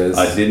awesome. Shit.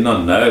 I did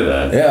not know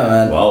that. Yeah,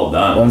 man. Well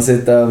done. Ons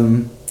het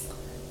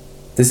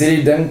dis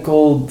hierdie ding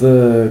called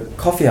the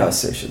Coffee House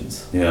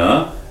Sessions.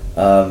 Ja.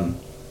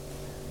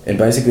 And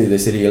basically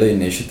dis hierdie hele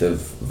initiative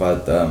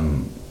wat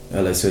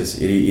hulle soos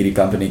hierdie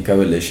company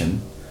coalition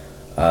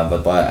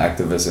wat baie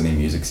active is in die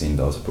music scene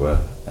daarso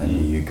in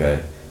die UK.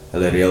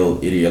 Hulle reël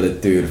hierdie hele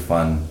tour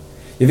van,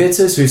 jy weet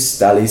soos hoe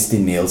Stellies die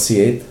Neelsie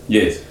het?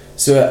 Yes.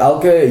 So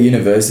elke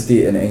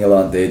university in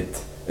Engeland het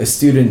 'n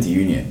student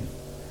union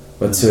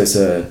wat soos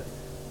 'n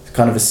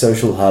kind of a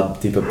social hub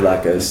tipe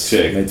plek is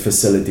met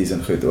facilities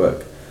en goed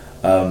ook.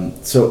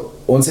 So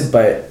ons het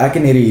ek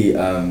en hierdie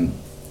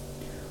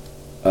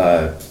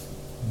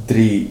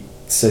 3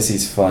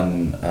 sissies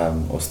van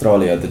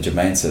Australië, the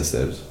Germain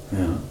Sisters.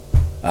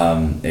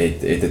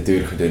 Het 'n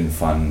tour gedoen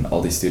van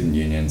al die student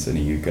unions in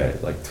die UK,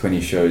 like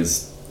 20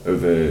 shows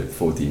over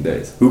 14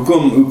 days.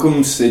 Hoekom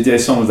het jy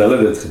saam met hulle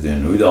dit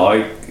gedoen?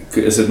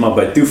 Hoe is dit maar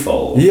by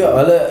toeval?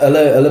 Ja,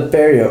 hulle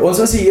pair jou. Ons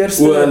was die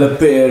eerste. Hulle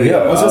pair jou.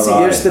 Ja, ons was die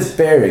eerste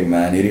pairing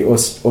man, hierdie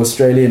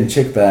Australian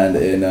chick band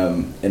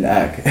in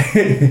Ak.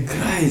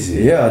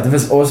 Crazy. Ja, dit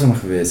was awesome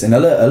geweest. En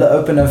hulle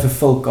open nou vir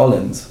Phil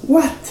Collins.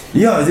 What?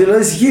 Ja, dit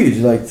was huge,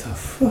 like the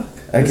fuck.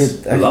 Ek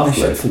het my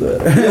shit verloor.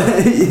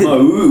 Maar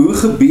hoe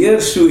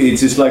gebeur so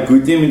iets? Is like, hoe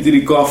het jy met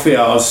hierdie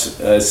coffeehouse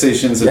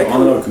sessions in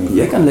aanraking?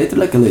 Jy kan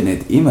letterlik hulle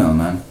net e-mail,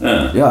 man.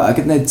 Ja, ek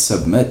het net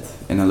submit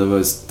en hulle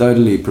was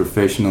totally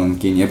professional en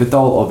keen. Jy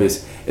betaal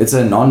obvious, it's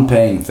a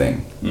non-paying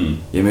thing.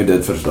 Jy moet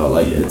dit verstaan,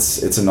 like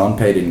it's a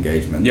non-paid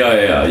engagement. Ja,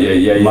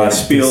 jy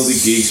speel die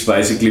gigs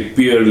basically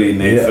purely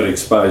net for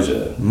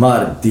exposure.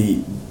 Maar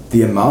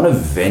die amount of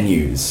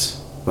venues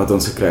wat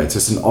ons gekry het,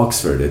 soos in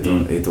Oxford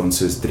het ons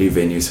soos 3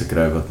 venues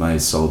gekry wat my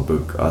sal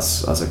boek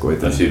as ek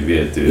ooit. As jy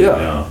weet toe,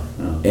 ja.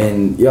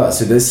 En ja,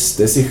 so dis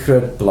die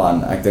groot plan.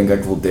 Ek dink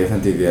ek wil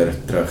definitief weer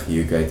terug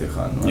UK toe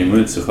gaan. Jy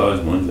moet so gou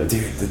as moontlik.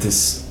 Dude, dit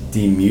is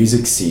die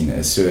music scene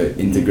is so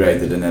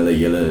integrated in hulle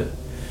hele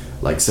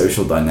like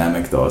social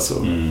dynamic daarso.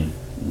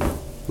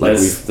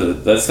 Like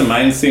that's the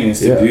main thing is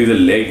to do the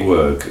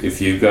legwork.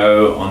 If you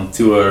go on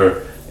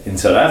tour in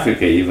South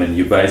Africa even,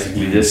 you're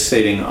basically just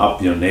setting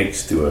up your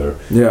next tour.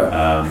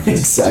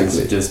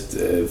 Exactly. Just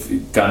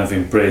kind of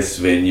impress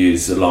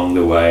venues along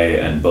the way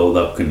and build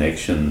up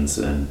connections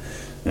and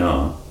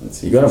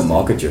you gotta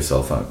market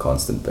yourself on a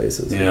constant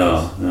basis.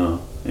 Ja.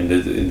 En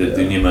dit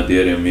doen jy maar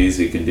deur jou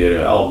music en deur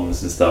jou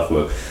albums en stuff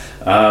ook.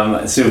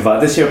 So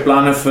wat is jou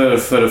planne vir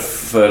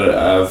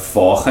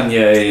waar gaan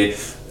jy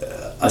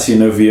as jy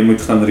nou weer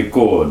moet gaan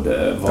rekord?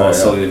 Waar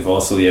sal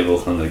jy wil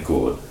gaan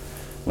rekord?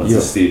 Wat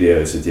is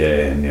studios het jy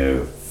in jou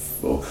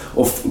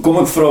of kom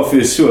ek vra vir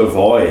jou so,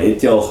 waar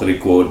het jy al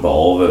gerekord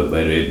behalwe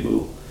by Red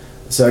Bull?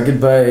 So ek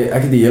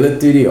het die hele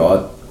tour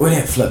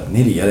gehad.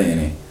 Nie die hele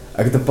nie.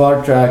 Ek het 'n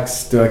paar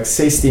tracks toe ek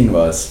 16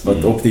 was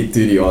wat op die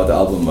tour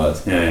album was.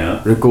 Ja.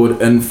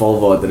 Record in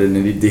Valwater in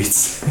die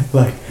Diets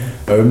like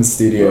home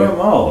studio.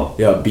 Normaal.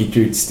 Ja,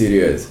 Beetroot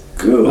Studios.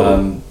 Cool.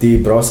 Die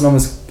braasnaam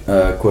is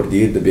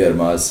Cordier de Beer,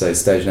 maar sy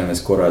stage name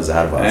is Cora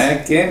Zervas.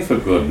 Ek ken vir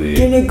Cordier.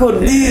 Ken jy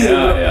Cordier?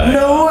 Ja.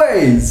 No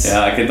ways!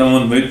 Ja, ek het hom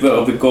ontmoet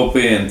op die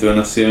koppie in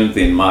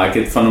 2017, maar ek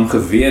het van hom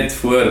geweet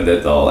voor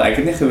dit al. Ek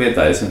het nie geweet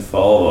hy is in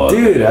Valwater.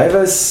 Dude, hy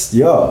was,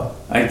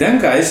 Ek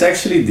dink hy is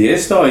actually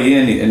deesdae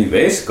hier in die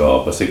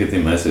Weskaap, as ek dit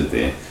nie mis het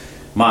nie.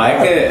 Maar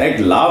ek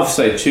love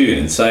sy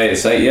tune.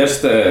 Sy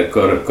eerste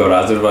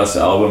Cora Zervas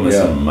album is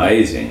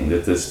amazing.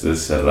 Dit is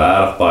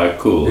regtig baie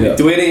cool. Die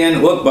tweede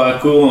een ook baie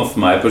cool, maar vir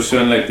my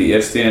persoonlik die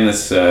eerste een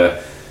is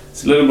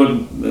it's a little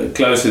bit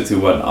closer to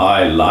what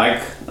I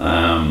like.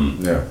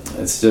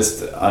 It's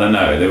just, I don't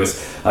know,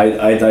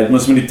 hy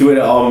moes met die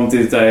tweede album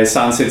toe hy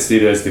Sunset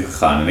Studios toe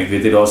gegaan en ek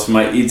weet daar's vir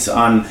my iets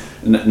aan,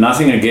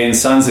 nothing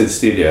against Sunset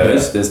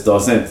Studios,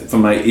 daar's net vir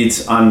my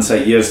iets aan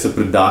sy eerste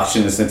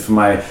production, is net vir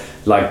my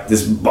like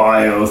dis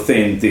baie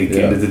authentic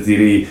en dit het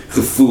hierdie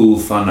gevoel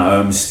van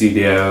home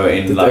studio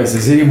en dit like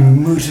is hierdie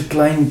moeë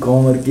klein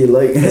kamertjie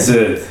like is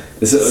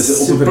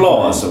op 'n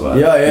plaas of wat?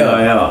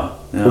 Ja.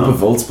 Op 'n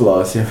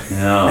wildsplaas, ek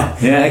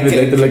het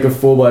letterlik 'n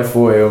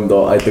 4x4 om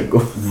daar uit te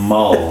kom.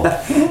 Mal.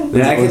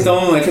 Ek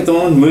het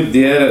hom ontmoet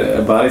deur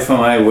 'n buddy van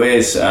my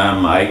Wes.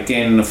 Hy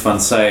ken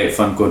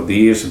van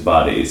Cordier se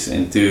buddies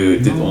en toe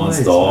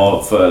ons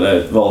daar vir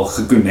hulle wel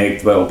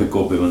geconnect by op die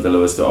koppie want hulle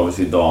was toe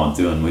obviously daar en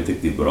toe ontmoet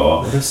ek die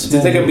bra. Toe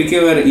het ek 'n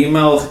bietjie oor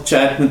e-mail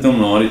gechat met hom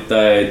na die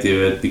tyd, jy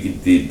weet,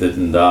 bietjie dit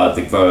en dat.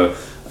 Ek wou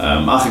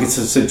ek het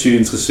sy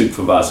tunes gesoek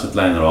vir was met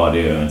klein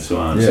radio en so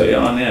aan. So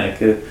ek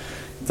het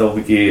al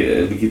 'n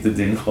bietjie te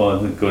doen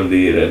gehad met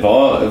Cordier.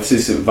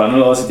 Wanneer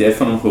laas het jy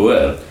van hom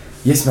gehoor?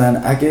 Yes man,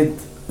 ek het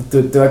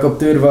toe ek op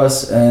tour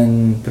was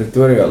in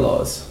Pretoria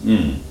laas.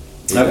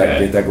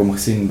 Het ek hom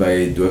gesien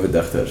by Dowe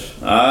Digters.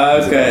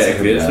 Ek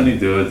weet van die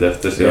Dowe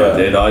Digters. Ja,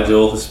 jy het daai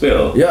Joel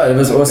gespeel. Ja, dit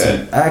was awesome.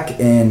 Ek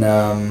en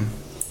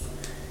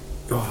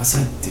wat is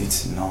hy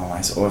dude's naam?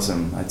 Hy's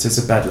awesome. It's just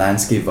a bad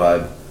landscape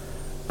vibe.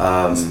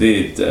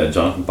 It's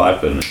Jonathan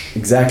Piper.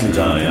 Exactly,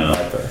 Jonathan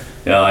Piper.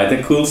 Ja, hy het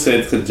 'n cool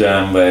set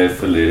gejam by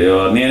verlede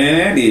jaar.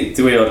 Nee, die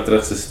 2 jaar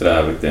terug se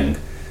straf, ek dink.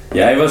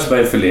 Jy was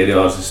by verlede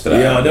jaar se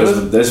straf. Ja,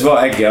 dis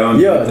waar ek jou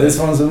ontmoet. Ja, dis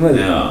van ons ontmoet.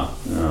 Ja.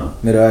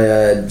 Met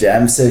daai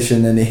jam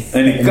session in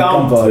die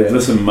kamp. It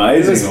was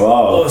amazing.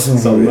 Wow. Awesome.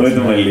 So nooit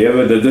in my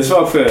lewe. Dit was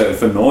ook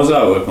vir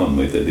Noza ook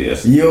ontmoet het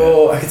eers.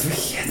 Ek het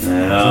vergeet.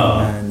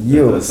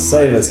 Ja.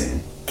 Sy was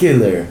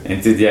killer.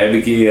 En toe jy 'n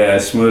bietjie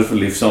smoor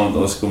verlief saam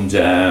met ons kom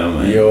jam.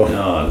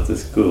 Ja, dit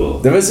is cool.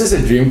 Dit was just a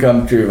dream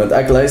come true, want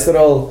ek luister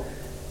al,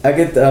 ek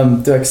het,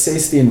 toe ek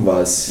 16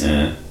 was,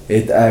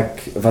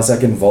 was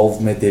ek involved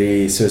met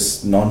hierdie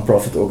soos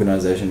non-profit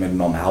organisation met die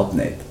naam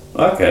Helpnet.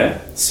 Okay.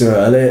 So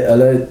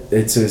hulle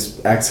het soos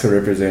acts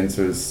gerepresent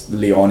soos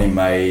Leonie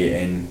May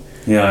en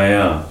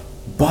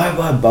baie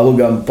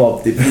bubblegum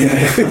pop tipe.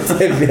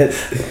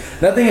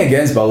 Nothing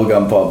against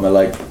bubblegum pop, maar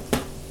like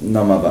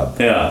not my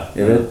vibe.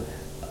 Jy weet.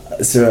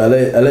 So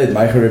hulle het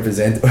my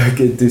gerepresent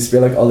ook, toe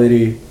speel ek al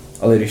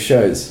hierdie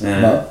shows.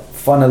 Maar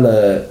van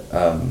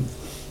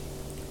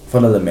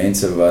hulle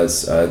mense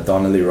was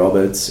Donnelly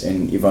Roberts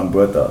en Ivan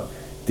Botha,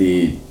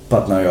 die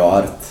Pad na jou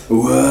hart.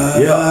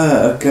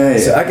 Okay.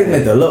 So ek het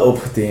met hulle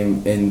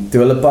opgeteam en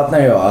toe hulle Pad na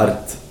jou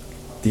hart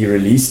die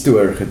release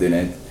tour gedoen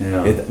het,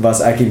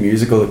 was ek die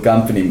musical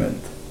accompaniment.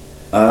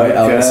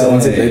 So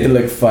ons het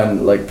letterlik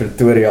van like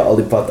Pretoria al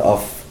die pad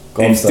af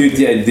Kaapstad. En toe het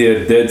jy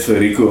deur dit vir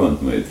Rico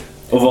ontmoet?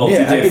 Of al Nee,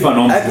 het jy ek- van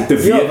hom ek- te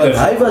Ja, weet? want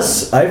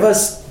hy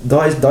was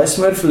daai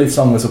Smurflief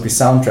song was op die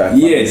soundtrack. van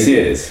Yes, die-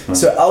 yes.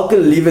 So elke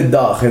liewe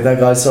dag het ek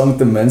daai song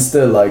ten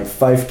minste like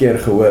 5 keer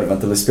gehoor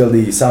want hulle speel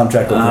die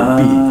soundtrack op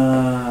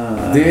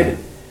repeat. Dude,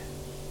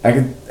 ek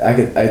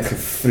het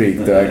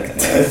uitgefreak toe ek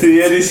Toe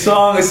jy die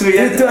song is, so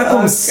jy toe ek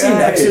hom sien,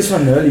 ek soos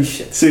van holy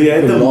shit. So jy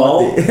het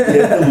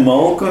 'n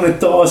mal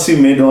konnotasie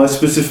met daai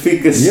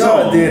spesifieke song.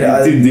 Ja, dude,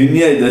 en toe doen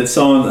jy dit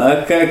saam en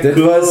ek Dit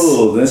cool. was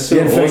Dis so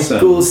een van die awesome.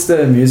 coolste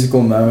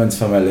musical moments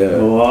van my lewe.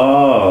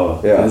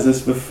 Wow, Ja. dis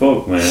is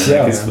befok man.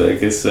 Ja,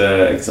 Ek is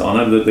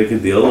honored dat ek 'n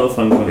deel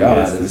daarvan kon Ja,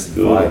 wees. dit is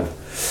cool. vibe.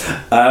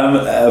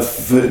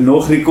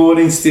 Nog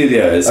recording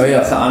studios. Oh, ja.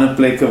 Enige ander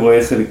plekke waar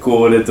jy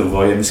gerekord het of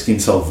waar jy miskien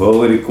sal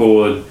wil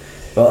record?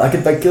 Wel, ek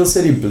het by Kill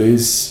City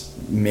Blues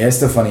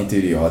meeste van die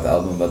Tudiaat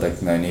album wat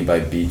ek nou nie by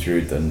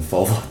Beetroot en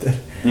Valwater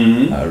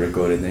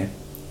recorded nie.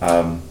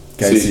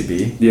 KCB.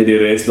 Jy die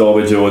res daar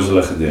by George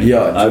hulle gedoen?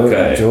 Ja,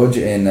 Okay.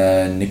 George en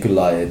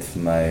Nikolai het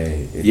vir my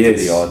Yes.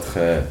 Tudiaat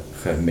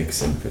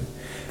gemix en goed.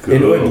 Cool.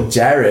 En ook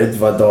Jared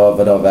wat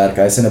daar werk,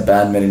 hy's in 'n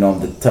band met die naam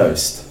The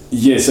Toast.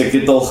 Yes, ek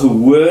het al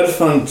gehoor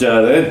van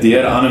Jared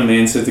deur ander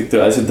mense het ek toe.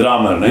 Hy's 'n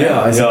drummer, né?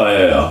 Ja, hy's-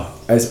 ja.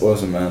 Hy's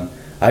awesome man.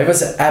 Hy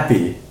was 'n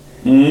appie.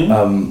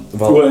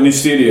 Wel in die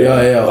studio.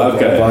 Ja, op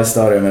Okay. baie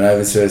stadium en hy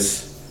was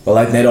soos, wel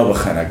hy het net al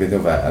begin, ek weet nie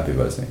of hy happy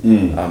was nie.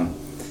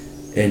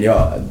 En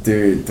ja,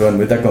 toe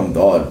ontmoet ek hom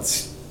daar,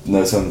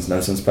 nou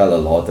soms spelle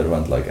later,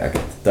 want like, ek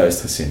het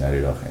Toast gesien uit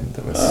die dag en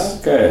dit was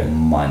Okay.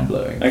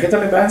 mind-blowing. Ek het al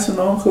die band se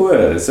naam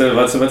gehoor. So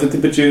wat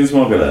tipe tunes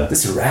maak hulle?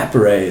 Dis rap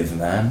rave,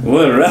 man.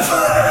 O, rap.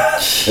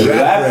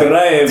 Rap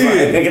rave.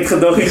 Dude. Ek het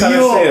gedog jy gaan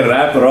Ja. sê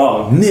rap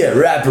rock. Nee,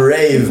 rap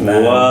rave,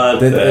 man. What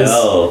Dit the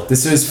hell?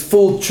 This is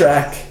full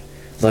track,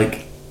 like,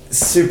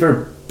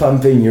 super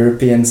pumping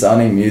European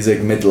sounding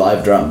music met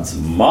live drums.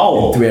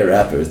 Mal. Twee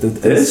rappers.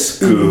 Dit Is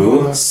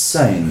cool.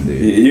 insane,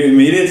 dude. You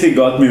immediately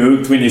got me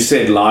hooked when you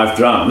said live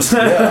drums.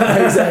 Ja,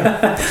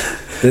 exactly.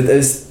 Dit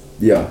is,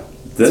 ja,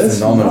 Dis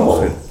phenomenal.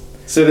 mal.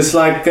 So it's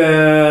like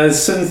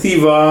synthy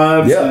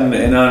vibes Ja.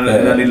 en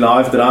dan die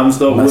live drums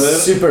Maar daaroor.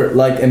 super,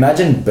 like,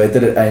 imagine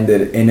better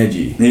einde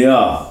energy,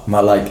 Ja.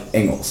 maar like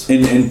Engels.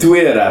 En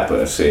twee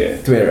rappers sê jy.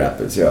 Twee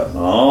rappers, ja.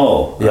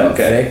 Oh, Ja,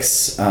 okay.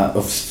 Bex,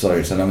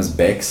 zijn naam is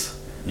Bex.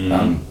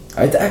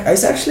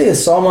 He's actually a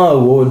SAMA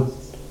award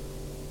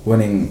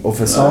winning,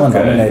 of a SAMA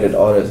Okay. nominated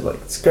artist, like,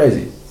 it's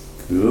crazy.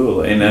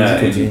 Cool.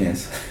 Musical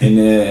genius.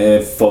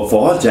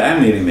 Waar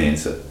jam hierdie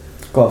mense?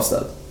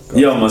 Kaapstad.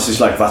 Ja, maar soos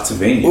like wat se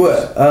venue? O,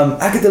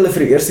 ek het hulle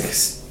vir die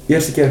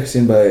eerste keer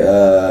gesien by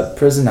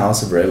Prison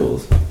House of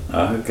Rebels.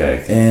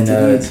 Okay. En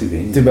toe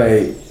toe by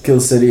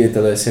Kill City het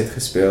hulle set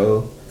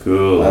gespeel.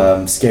 cool.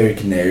 Scary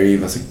Canary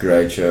was a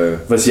great show.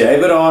 Was jy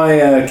by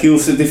daai Kill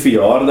City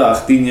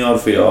verjaardag, 10 jaar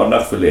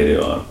verjaardag verlede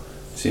jaar?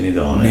 Sien nie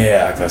daar nie. Nee,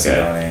 ek was Okay.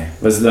 daar nie.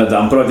 Was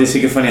dan praat jy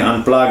seker van die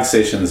unplugged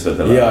sessions wat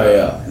hulle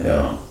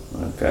Ja.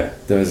 Okay.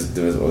 Dit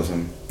was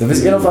awesome. Dit was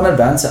een of ander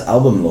band se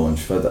album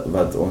launch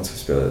wat ons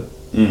gespeel het.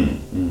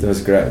 Dit was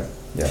great.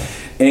 Ja.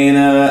 En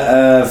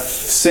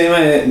sê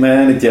my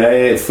man, het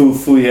jy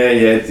voel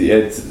jy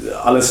het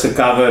alles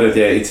gecover, het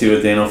jy ietsie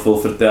wat jy nog wil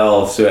vertel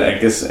of so?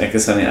 Ek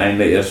is aan die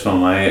einde eers van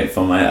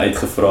my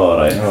uitgevra,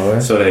 right? Oh,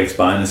 hè? Sorry, ek's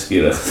baie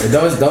nuuskierig.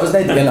 Dat was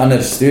net een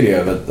ander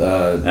studio wat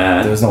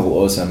dit was nog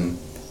awesome.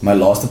 My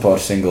laaste paar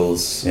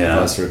singles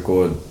was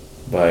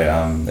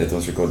het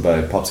ons record by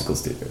Popsicle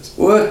Studios.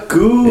 O,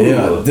 cool.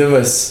 Ja, dit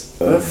was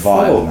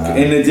vibe, man.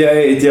 En het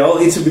jy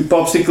al iets op die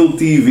Popsicle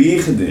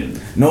TV gedoen?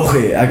 Nog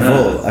nie, ek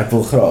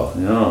wil graag.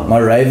 Ja.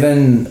 Maar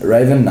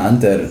Raven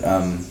Hunter,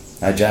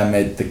 hy jam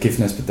met The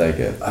Kiffness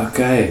partykeer.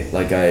 Okay.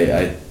 Like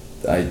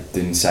hy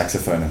doen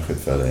saxofoon en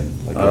goed vir hulle en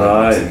like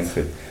Alright. sing en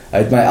goed. Hy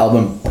het my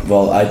album,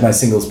 hy het my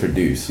singles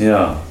produce.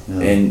 Ja.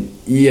 En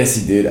yes,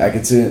 dude, ek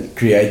het so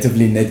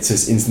creatively net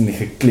soos instantly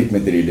geklik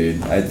met hierdie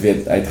dude. Hy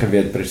het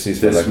geweet presies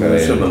wat Dis ek wou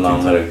hê. so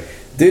belangrik.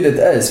 Dude,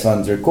 dit is,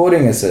 want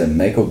recording is a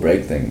make or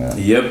break thing, man.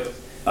 Yep.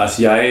 As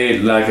jy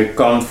like 'n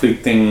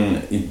conflicting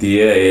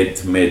idee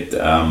het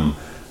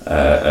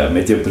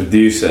met jou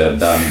producer,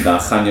 dan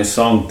gaan jou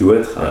song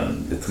doodgaan.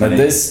 Maar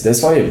dis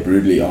waar jy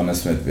brutally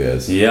honest met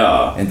wees.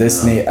 Ja. En dis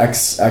nie,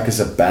 ek is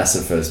a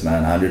pacifist,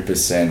 man,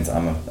 100%,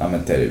 I'm a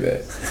teddy bear.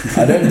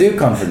 I don't do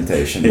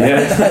confrontation, man.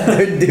 Yeah.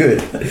 I don't do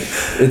it.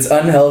 It's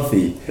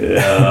unhealthy.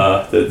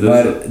 Ja,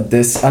 Maar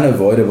dis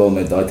unavoidable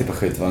met daai tipe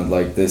goed, want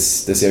like,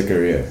 dis jou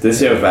career. dis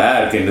jou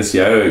werk en dis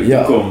jou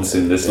Ja. toekoms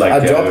en dis like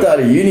I dropped out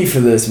of uni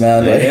for this,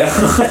 man. Like, Ja.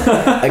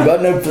 I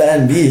got no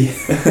plan B.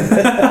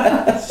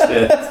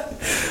 Shit.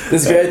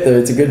 It's great though,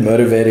 it's a good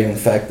motivating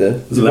factor.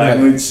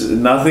 Language,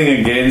 nothing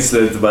against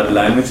it, but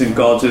language and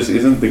cultures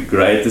isn't the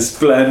greatest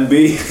plan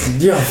B,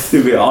 Ja.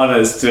 to be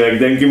honest. So ek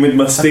dink jy moet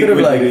maar I stick could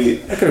met have hierdie.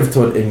 I could have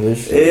taught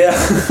English. Ja,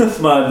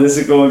 maar dis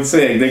ek kom ek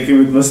sê, ek dink jy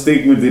moet maar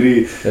stick met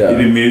hierdie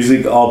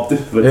music op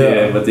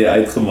wat jy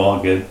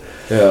uitgemaak het.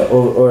 Yeah,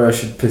 or I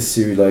should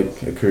pursue like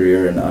a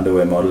career in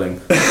underwear modeling.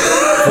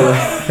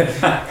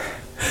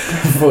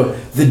 for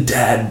the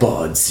Dad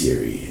Bod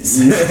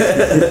series.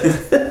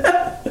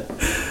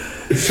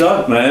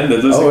 shot man,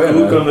 dit was 'n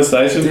cool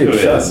conversation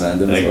geweest.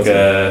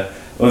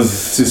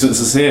 Ons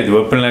soos sê,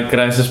 hopelik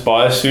kry ons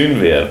baie soon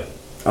weer.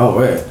 Oh,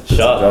 wait.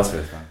 Shot.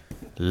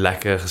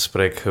 Lekker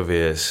gesprek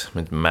gewees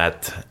met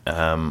Matt.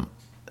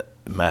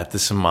 Matt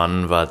is 'n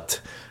man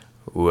wat,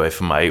 hoe hy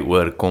vir my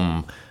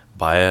oorkom,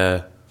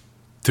 baie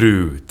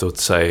true tot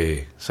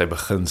sy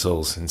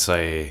beginsels en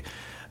sy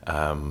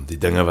die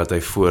dinge wat hy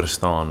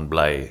voorstaan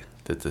bly.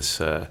 Dit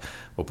is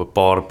op 'n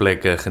paar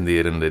plekke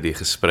gedurende die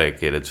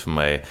gesprek het dit vir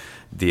my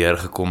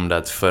deurgekom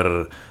dat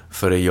vir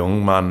 'n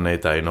jong man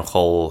het hy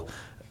nogal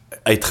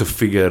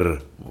uitgefigure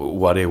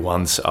what he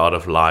wants out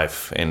of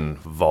life en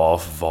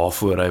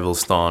waarvoor hy wil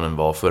staan en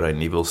waarvoor hy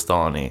nie wil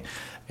staan nie.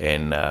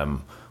 En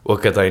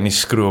ook het hy nie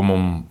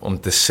skroom om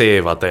te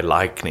sê wat hy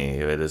like nie.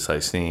 Jy weet, dus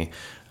hy's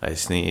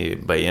nie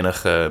by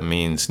enige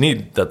mens,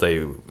 nie dat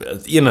hy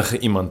enige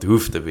iemand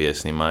hoef te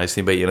wees nie, maar hy's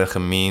nie by enige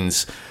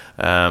mens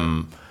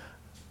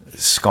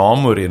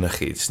skaam oor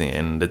enigiets nie,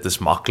 en dit is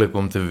maklik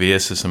om te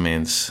wees as 'n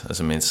mens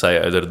sy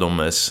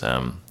ouderdom is.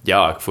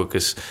 Ja, ek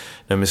fokus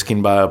nou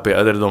miskien baie op die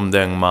ouderdom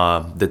ding,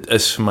 maar dit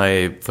is vir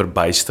my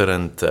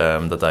verbuisterend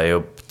dat hy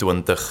op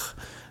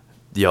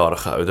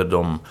 20-jarige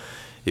ouderdom,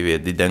 jy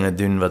weet, die dinge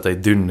doen wat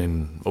hy doen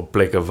en op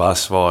plekke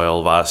was waar hy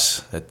al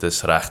was. Dit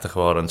is regtig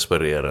waar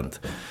inspirerend.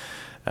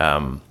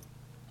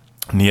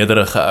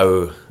 Nederige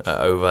ou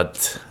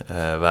wat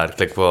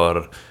werklik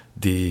waar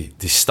die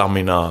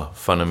stamina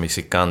van 'n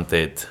musikant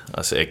het,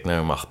 as ek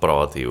nou mag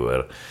praat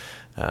hieroor.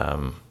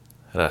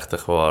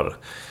 Regtig waar.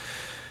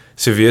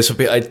 So wees op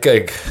die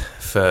uitkyk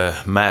vir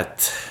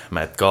Matt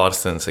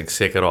Carstens. Ek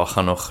seker daar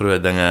gaan nog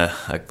groot dinge,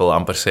 ek wil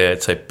amper sê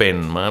uit sy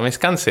pen, maar mens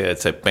kan sê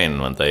uit sy pen,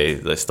 want hy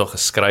is toch 'n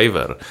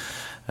skrywer.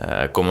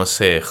 Kom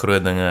ons sê,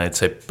 groot dinge uit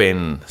sy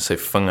pen, sy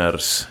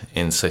vingers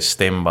en sy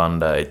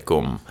stembande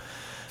uitkom.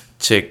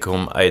 Check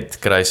hom uit,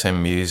 kry sy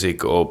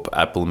music op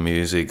Apple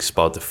Music,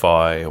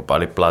 Spotify, op al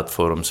die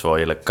platforms waar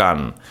jy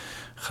kan.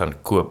 Gaan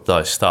koop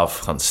daai stuff,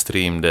 gaan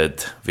stream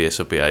dit, wees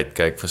op die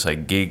uitkyk vir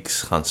sy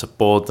gigs, gaan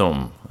support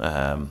hom.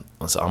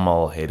 Ons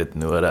almal het dit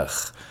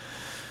nodig.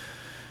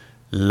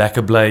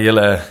 Lekker bly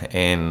julle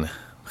en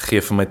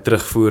gee vir my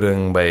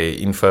terugvoering by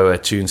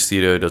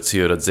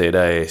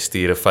info@tunestudio.co.za,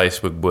 stuur 'n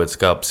Facebook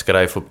boodskap,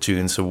 skryf op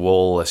Tune se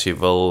wall as jy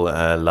wil,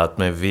 laat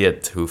my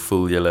weet, hoe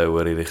voel julle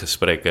oor hierdie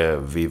gesprekke,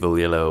 wie wil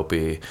julle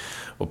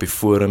op die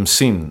forum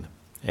sien,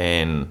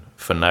 en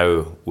vir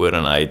nou oor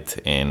en uit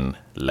en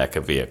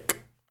lekker week.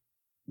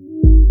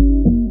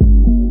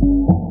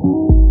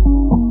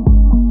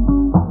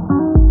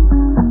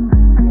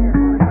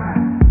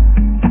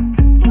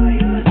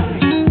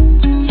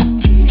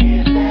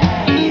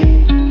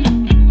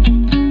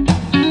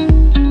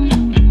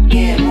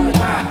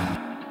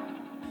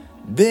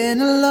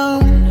 Been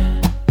alone,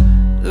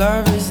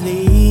 lovers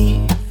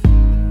leave.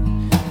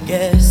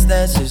 Guess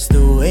that's just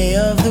the way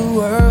of the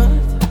world.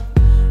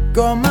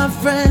 Got my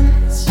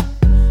friends,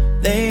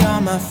 they are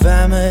my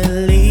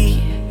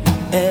family.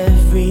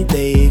 Every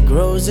day it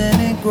grows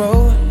and it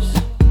grows.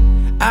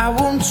 I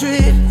won't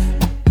trip,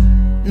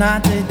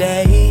 not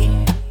today.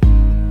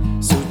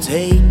 So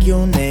take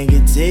your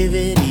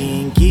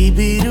negativity and keep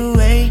it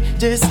away.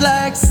 Just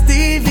like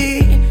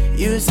Stevie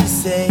used to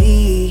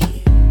say,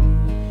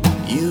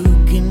 you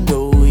can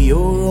go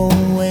your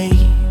own way.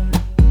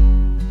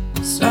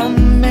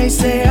 Some may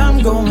say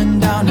I'm going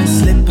down a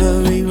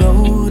slippery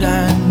road.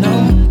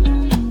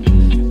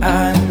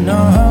 I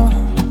know,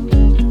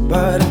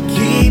 but I'll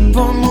keep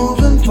on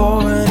moving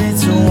forward.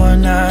 It's the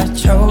one I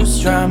chose.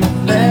 Try my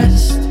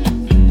best,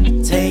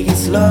 take it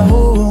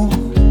slow,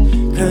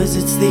 'cause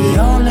it's the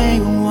only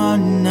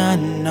one I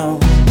know.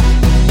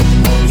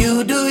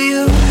 You do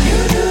you,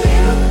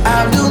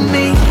 I'll do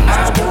me,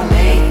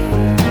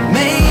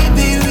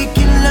 maybe we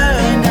can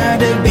learn how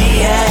to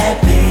be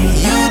happy.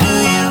 You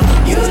do you,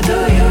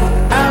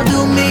 I'll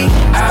do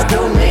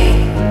me,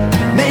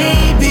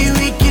 maybe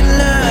we can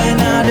learn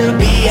how to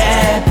be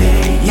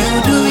happy.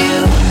 You do you,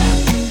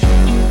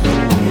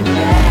 be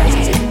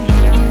happy.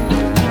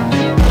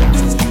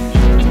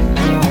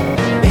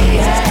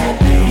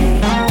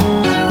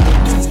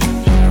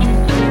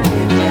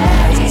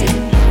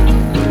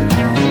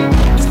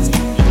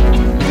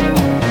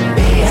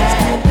 Be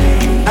happy.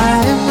 I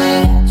am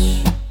rich,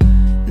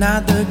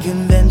 not the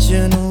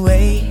conventional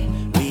way.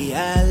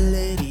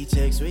 Reality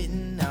checks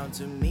written